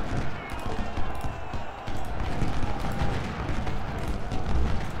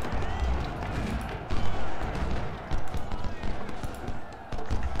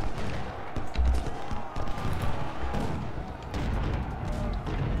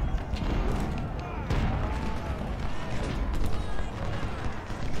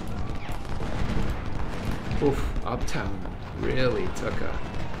 Oof, Upton really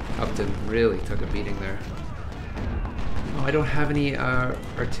took a beating there. Oh, I don't have any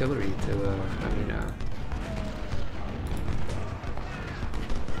artillery to,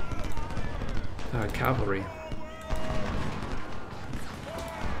 cavalry.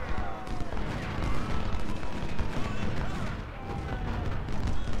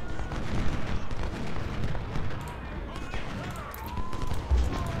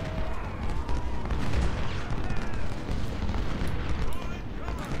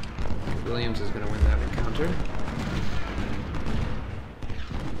 Williams is going to win that encounter.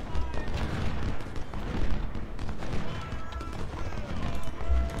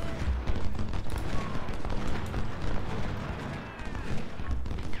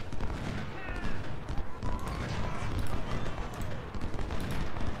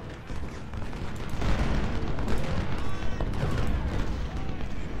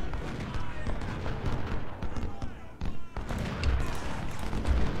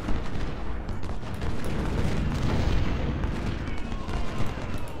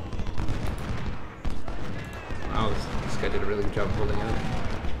 This guy did a really good job of holding out.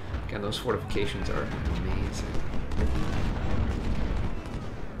 Again, those fortifications are amazing.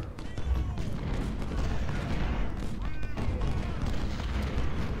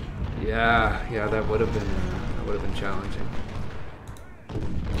 Yeah, that would have been challenging.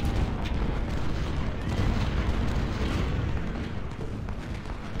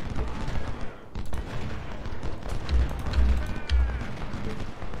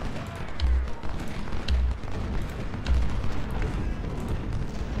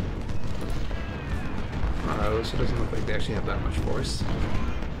 So it doesn't look like they actually have that much force.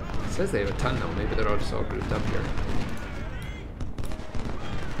 It says they have a ton though. Maybe they're all just all grouped up here.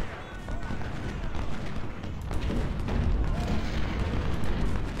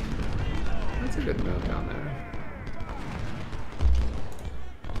 That's a good move down there.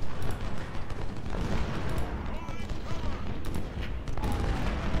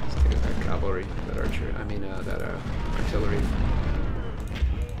 Let's take that cavalry, that archer. I mean, that artillery.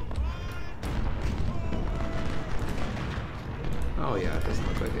 Oh yeah, it doesn't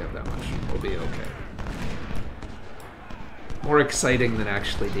look like they have that much. We'll be okay. More exciting than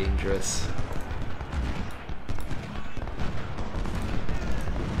actually dangerous.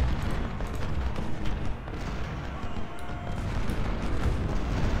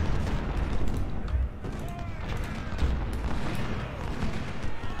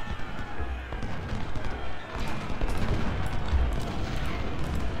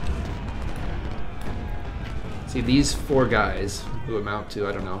 See, these four guys, who amount to,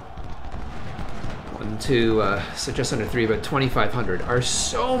 I don't know, so just under 3, but 2,500, are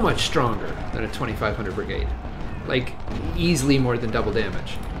so much stronger than a 2,500 brigade. Like, easily more than double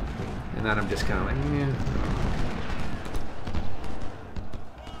damage. And then I'm just kind of like, yeah.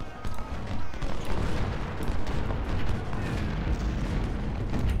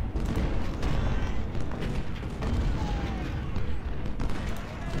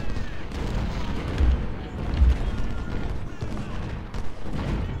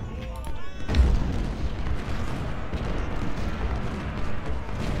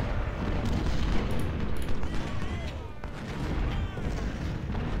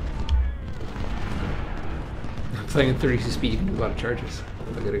 Playing at 32 speed, you can do a lot of charges.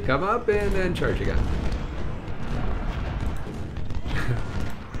 Look at it come up and then charge again.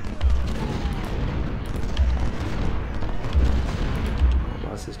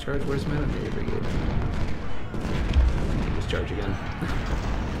 Lost his charge. Where's my melee brigade? Just charge again.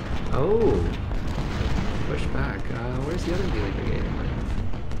 Oh, push back. Where's the other melee brigade?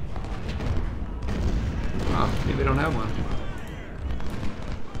 Oh, maybe I don't have one.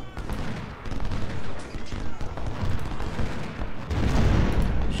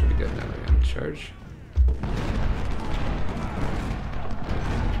 Charge.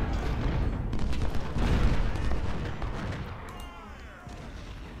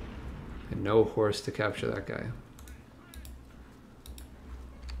 And no horse to capture that guy.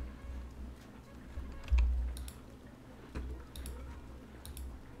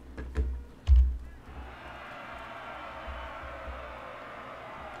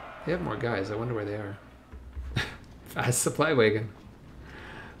 They have more guys. I wonder where they are. Fast supply wagon.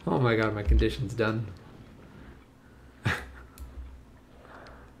 Oh my god, my condition's done. So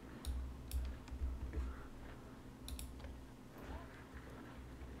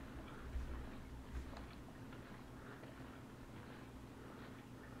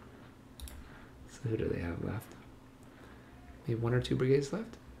who do they have left? Maybe 1 or 2 brigades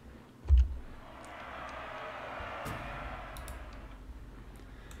left?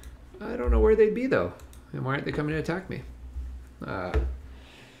 I don't know where they'd be though. And why aren't they coming to attack me?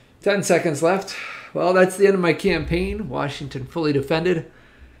 10 seconds left. Well, that's the end of my campaign. Washington fully defended.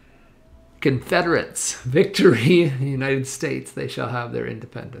 Confederates, victory in the United States. They shall have their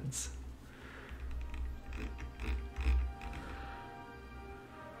independence.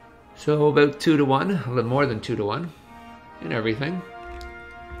 So about 2 to 1, a little more than 2 to 1 in everything.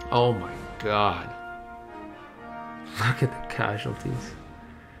 Oh my God. Look at the casualties.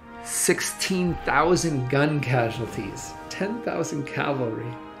 16,000 gun casualties, 10,000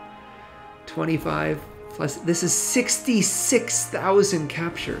 cavalry. 25 plus, this is 66,000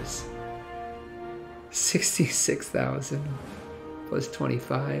 captures. 66,000 plus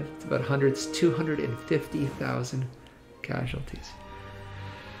 25, it's about 100, it's 250,000 casualties.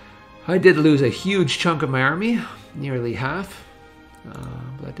 I did lose a huge chunk of my army, nearly half,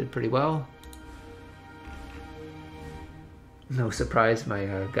 but I did pretty well. No surprise, my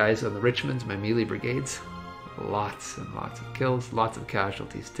guys on the Richmonds, my melee brigades, lots and lots of kills, lots of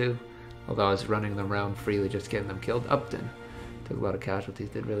casualties too. Although I was running them around freely, just getting them killed. Upton took a lot of casualties,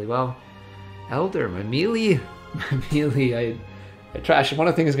 did really well. Elder, my melee, I trashed. One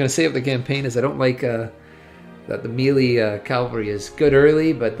of the things I was going to say of the campaign is I don't like that the melee cavalry is good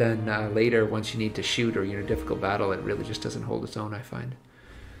early, but then later, once you need to shoot or you're in a difficult battle, it really just doesn't hold its own, I find.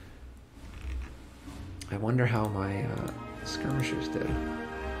 I wonder how my skirmishers did.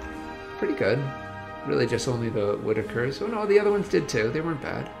 Pretty good. Really just only the Whitakers. Oh no, the other ones did too. They weren't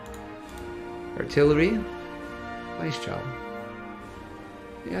bad. Artillery, nice job.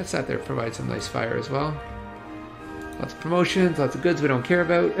 Yeah, it sat there, provide some nice fire as well. Lots of promotions, lots of goods we don't care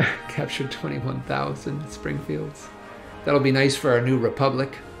about. Captured 21,000 Springfields. That'll be nice for our new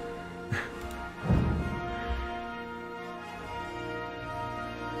republic.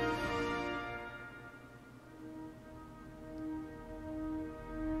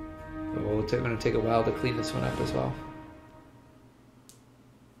 Oh, it's going to take a while to clean this one up as well.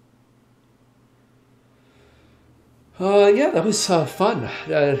 Yeah, that was fun.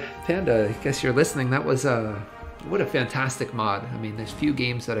 Panda, I guess you're listening. That was, what a fantastic mod. I mean, there's few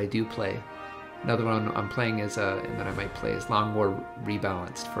games that I do play. Another one I'm playing is, and that I might play is Long War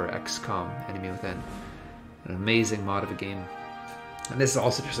Rebalanced for XCOM, Enemy Within. An amazing mod of a game. And this is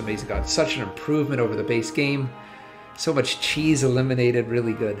also just amazing. God, such an improvement over the base game. So much cheese eliminated,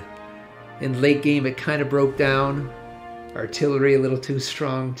 really good. In late game, it kind of broke down. Artillery a little too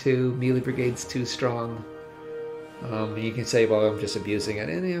strong too. Melee brigades too strong. You can say, well, I'm just abusing it,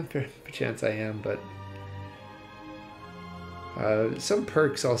 and yeah, perchance I am, but some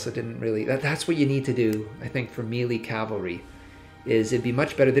perks also didn't really, that's what you need to do, I think, for melee cavalry, is it'd be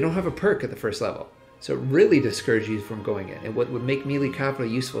much better. They don't have a perk at the first level, so it really discourages you from going in, and what would make melee cavalry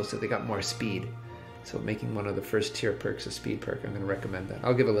useful is that they got more speed. So making one of the first tier perks a speed perk, I'm going to recommend that.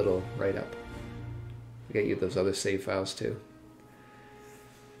 I'll give a little write-up. I'll get you those other save files too.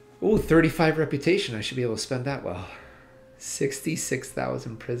 Ooh, 35 reputation. I should be able to spend that well.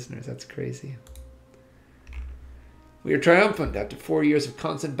 66,000 prisoners. That's crazy. We are triumphant after 4 years of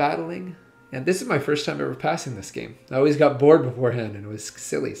constant battling. And this is my first time ever passing this game. I always got bored beforehand and it was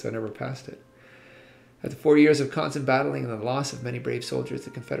silly, so I never passed it. After 4 years of constant battling and the loss of many brave soldiers, the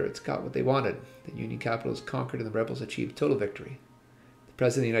Confederates got what they wanted. The Union capital was conquered and the rebels achieved total victory. The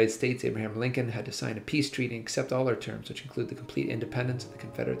President of the United States, Abraham Lincoln, had to sign a peace treaty and accept all their terms, which include the complete independence of the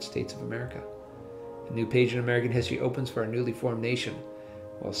Confederate States of America. A new page in American history opens for our newly formed nation,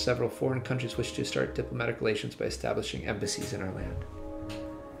 while several foreign countries wish to start diplomatic relations by establishing embassies in our land.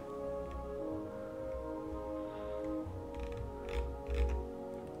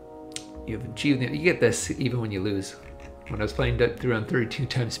 You have achieved it. You get this even when you lose. When I was playing through on 32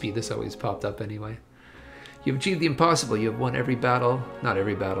 times speed, this always popped up anyway. You've achieved the impossible. You have won every battle. Not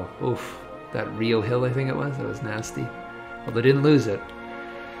every battle. Oof. That Rio Hill, I think it was. That was nasty. Well, they didn't lose it.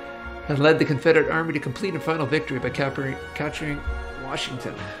 And led the Confederate Army to complete a final victory by capturing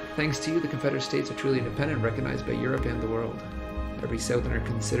Washington. Thanks to you, the Confederate States are truly independent and recognized by Europe and the world. Every Southerner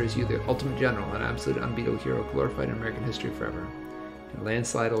considers you the ultimate general, an absolute unbeatable hero glorified in American history forever. In a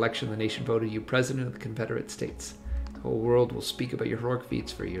landslide election, the nation voted you President of the Confederate States. The whole world will speak about your heroic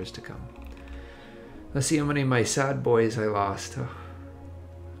feats for years to come. Let's see how many of my sad boys I lost.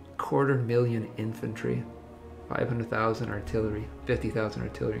 250,000 infantry, 500,000 artillery, 50,000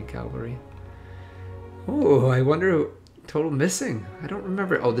 artillery and cavalry. Oh, I wonder total missing. I don't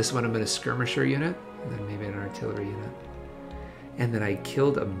remember. Oh, this one I'm in a skirmisher unit, and then maybe an artillery unit. And then I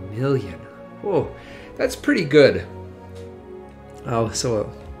killed 1,000,000. Whoa, that's pretty good. Oh, so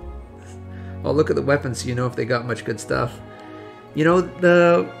I'll look at the weapons so you know if they got much good stuff. You know,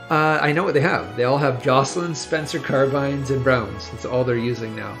 I know what they have. They all have Jocelyn, Spencer carbines, and Browns. That's all they're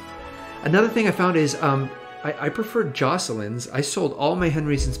using now. Another thing I found is I prefer Jocelyn's. I sold all my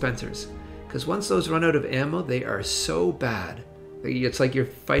Henrys and Spencers because once those run out of ammo, they are so bad. It's like you're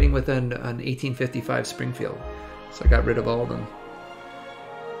fighting with an 1855 Springfield. So I got rid of all of them.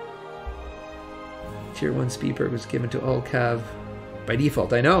 Tier 1 speed perk was given to all cav by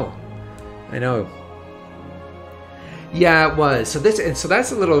default. I know. Yeah, it was. So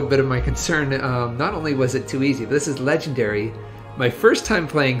that's a little bit of my concern. Not only was it too easy, but this is legendary. My first time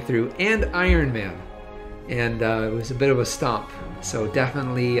playing through and Ironman, and it was a bit of a stomp. So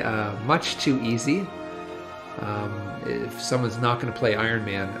definitely much too easy. If someone's not going to play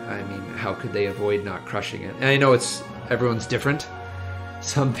Ironman, I mean, how could they avoid not crushing it? And I know everyone's different.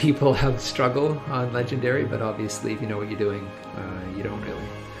 Some people have struggle on Legendary, but obviously if you know what you're doing, you don't really.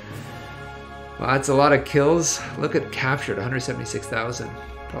 Well, that's a lot of kills. Look at captured, 176,000.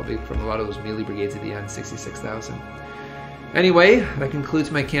 Probably from a lot of those melee brigades at the end, 66,000. Anyway, that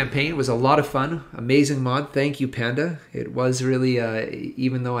concludes my campaign. It was a lot of fun. Amazing mod. Thank you, Panda. It was really,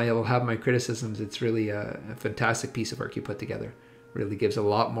 even though I will have my criticisms, it's really a fantastic piece of work you put together. Really gives a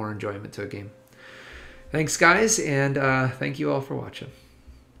lot more enjoyment to a game. Thanks, guys, and thank you all for watching.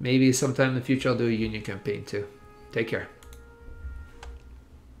 Maybe sometime in the future I'll do a Union campaign too. Take care.